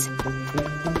clothes?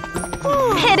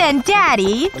 Pit and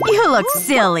Daddy, you look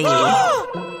silly.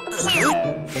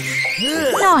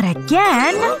 Not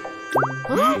again.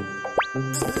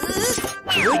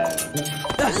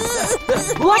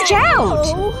 Watch out!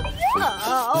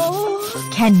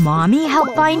 Can Mommy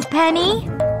help find Penny?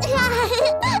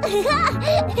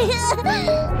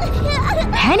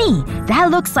 Penny, that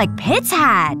looks like Pit's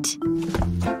hat.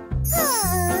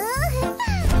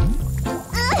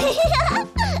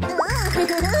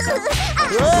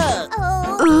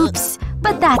 Oops,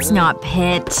 but that's not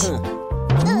Pit.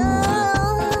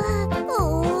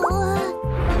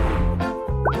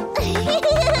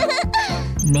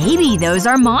 Maybe those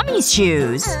are Mommy's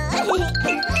shoes.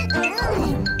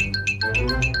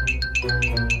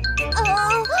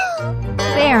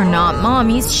 They're not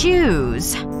Mommy's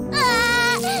shoes.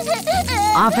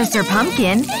 Officer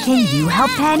Pumpkin, can you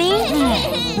help Penny?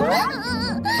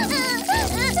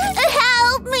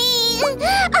 Help me!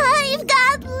 I've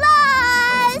got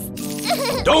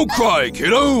lost! Don't cry,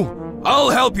 kiddo. I'll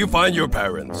help you find your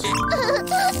parents.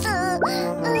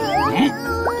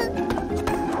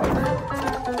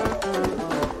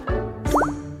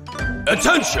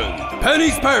 Attention!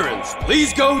 Penny's parents,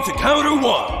 please go to counter 1.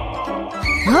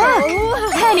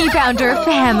 Look! Penny found her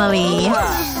family.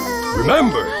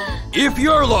 Remember, if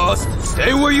you're lost,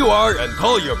 stay where you are and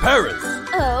call your parents.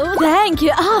 Oh, thank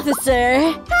you,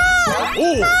 officer.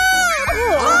 Oh!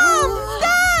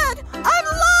 Dad! I'm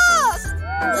lost!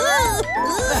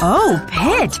 Oh,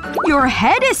 Pit! Your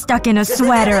head is stuck in a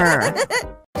sweater.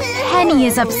 Penny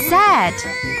is upset.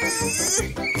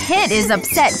 Pit is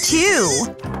upset too.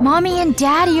 Mommy and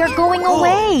Daddy are going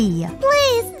away.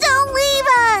 Please don't leave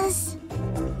us!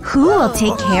 Who will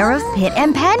take care of Pit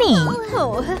and Penny?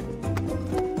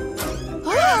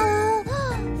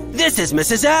 This is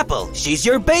Mrs. Apple. She's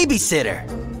your babysitter.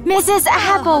 Mrs.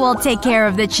 Apple will take care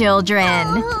of the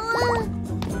children.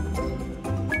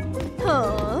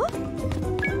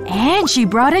 And she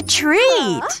brought a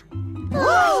treat.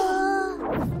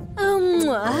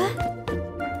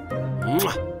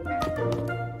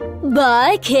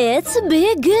 Bye, kids.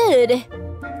 Be good.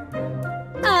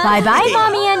 Bye-bye,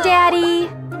 Mommy and Daddy.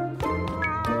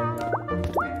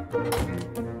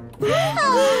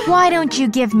 Why don't you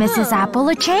give Mrs. Apple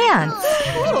a chance?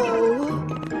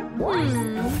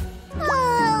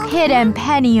 Pit and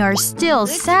Penny are still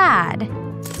sad.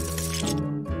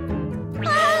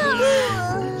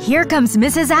 Here comes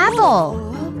Mrs. Apple.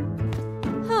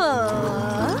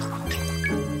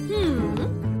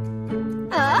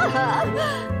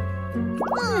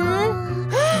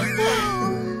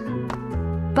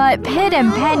 But Pit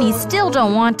and Penny still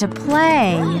don't want to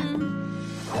play.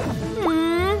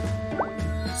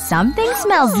 Something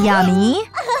smells yummy.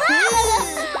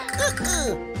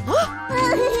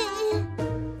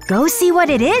 Go see what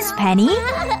it is, Penny.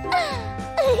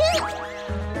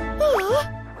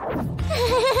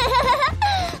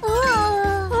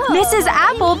 Mrs.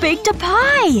 Apple baked a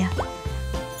pie.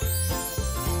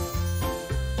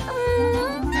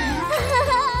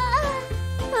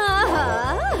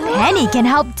 Penny can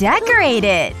help decorate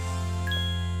it.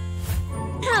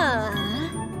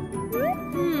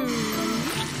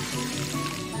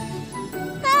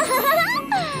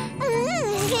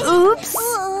 Oops.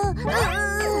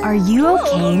 Are you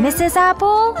okay, Mrs.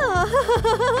 Apple?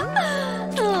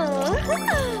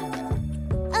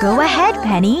 Go ahead,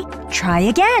 Penny. Try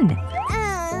again.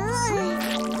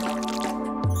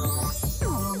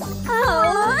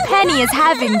 Penny is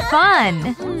having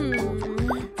fun.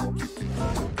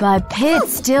 But Pit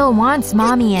still wants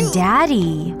Mommy and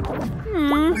Daddy.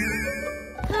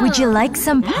 Would you like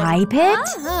some pie, Pit?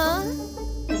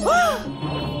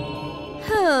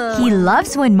 He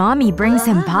loves when Mommy brings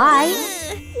him pie.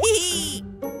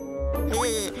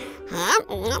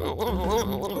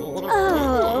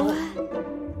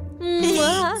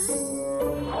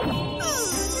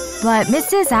 But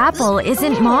Mrs. Apple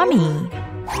isn't Mommy.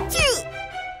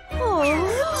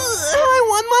 I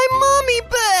want my mommy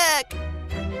back!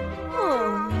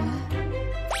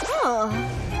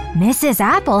 Mrs.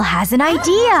 Apple has an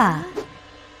idea.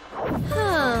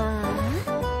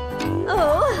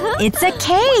 It's a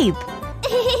cape.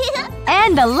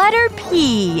 And the letter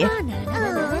P.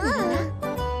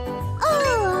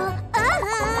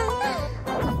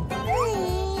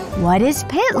 What is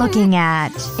Pit looking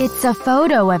at? It's a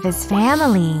photo of his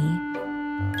family.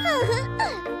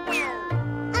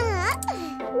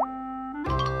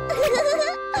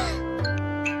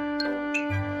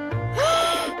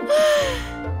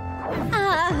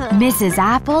 Mrs.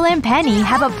 Apple and Penny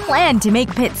have a plan to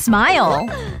make Pit smile.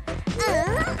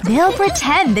 They'll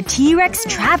pretend the T-Rex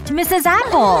trapped Mrs.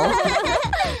 Apple.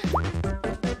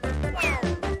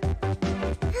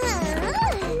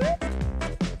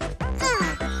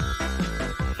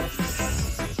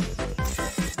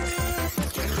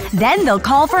 Then they'll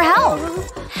call for help.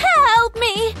 Help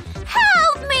me!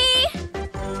 Help me!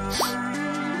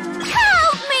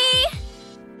 Help me!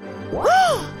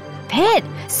 Pit,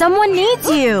 someone needs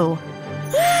you.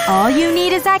 All you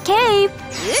need is that cape.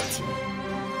 It?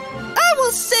 I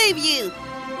will save you.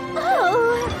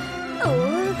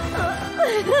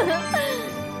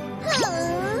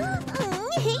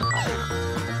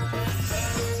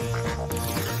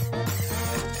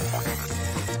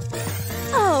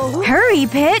 Oh. Hurry,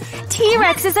 Pit!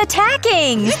 T-Rex is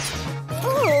attacking!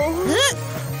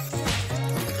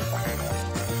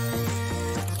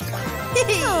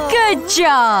 Good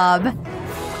job!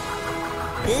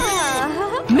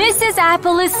 Mrs.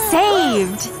 Apple is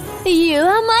saved! You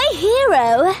are my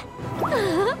hero.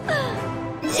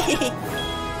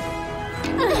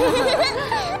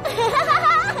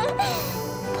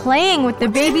 Playing with the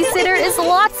babysitter is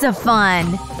lots of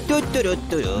fun.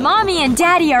 Do-do-do-do. Mommy and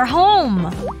Daddy are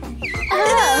home.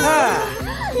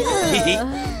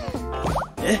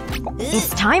 It's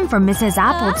time for Mrs.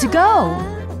 Apple to go.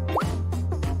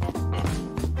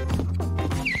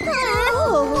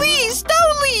 Please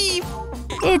don't leave.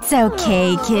 It's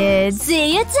okay, kids.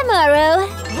 See you tomorrow.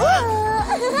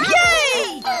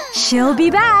 Yay! She'll be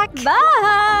back.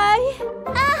 Bye.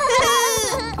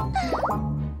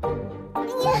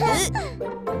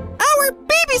 Our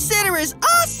babysitter is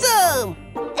awesome.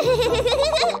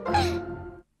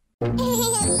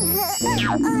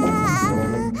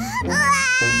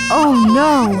 Oh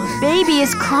no, baby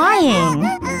is crying.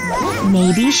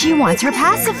 Maybe she wants her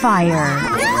pacifier.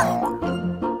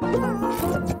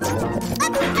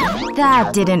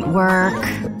 That didn't work.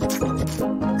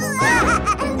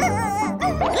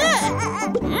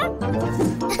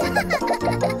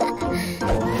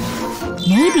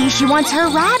 Maybe she wants her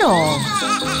rattle.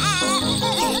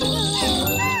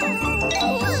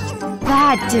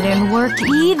 That didn't work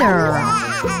either.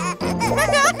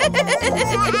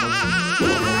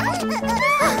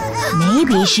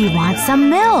 Maybe she wants some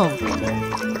milk.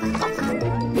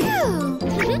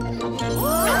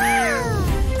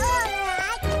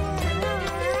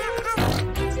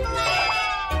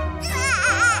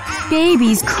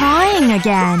 Baby's crying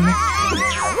again.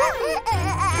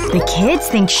 The kids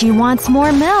think she wants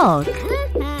more milk.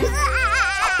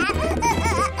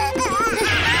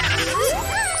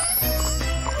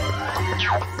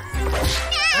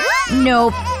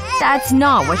 Nope, that's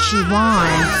not what she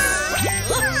wants.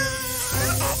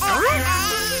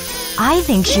 I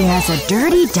think she has a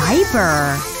dirty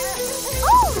diaper.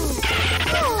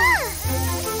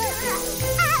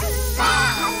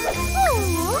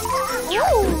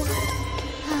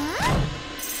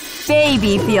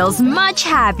 Baby feels much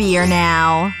happier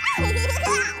now.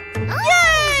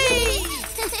 Yay!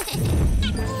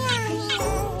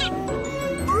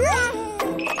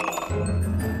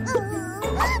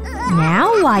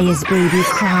 Now why is baby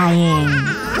crying?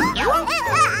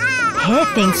 Pit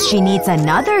thinks she needs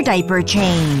another diaper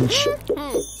change.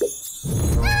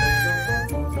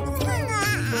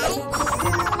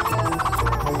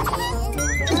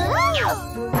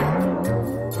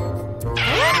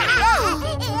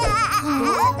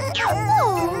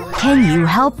 Can you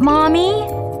help, Mommy?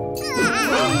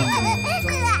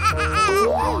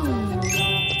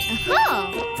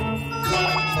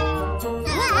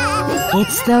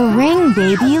 It's the ring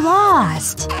baby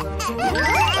lost.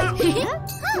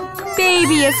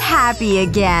 Baby is happy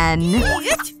again.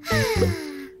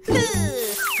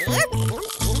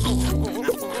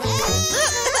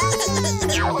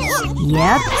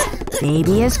 Yep,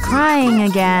 baby is crying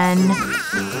again.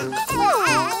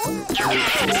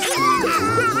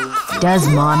 Does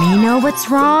Mommy know what's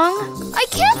wrong? I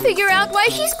can't figure out why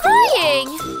she's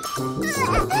crying.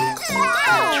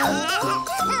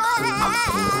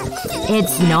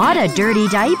 It's not a dirty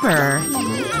diaper.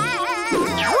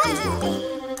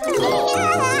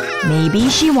 Maybe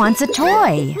she wants a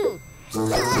toy.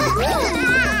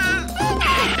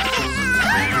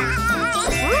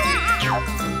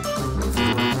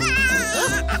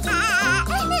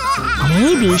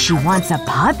 Maybe she wants a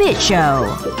puppet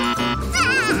show.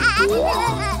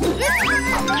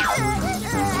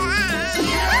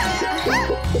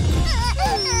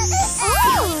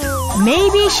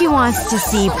 Maybe she wants to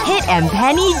see Pit and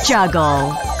Penny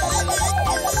juggle.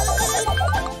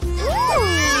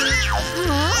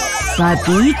 But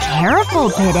be careful,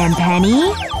 Pit and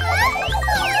Penny.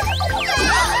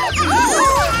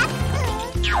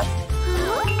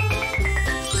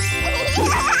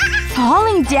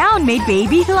 Falling down made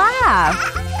baby laugh.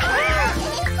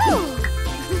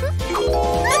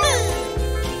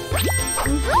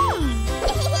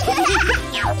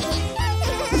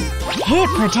 Pit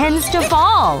pretends to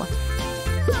fall.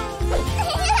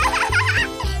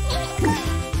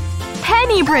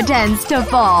 Penny pretends to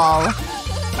fall.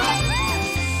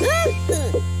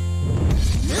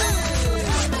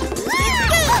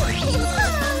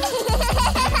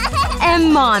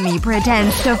 And Mommy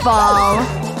pretends to fall.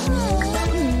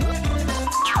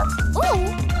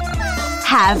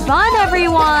 Have fun,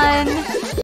 everyone!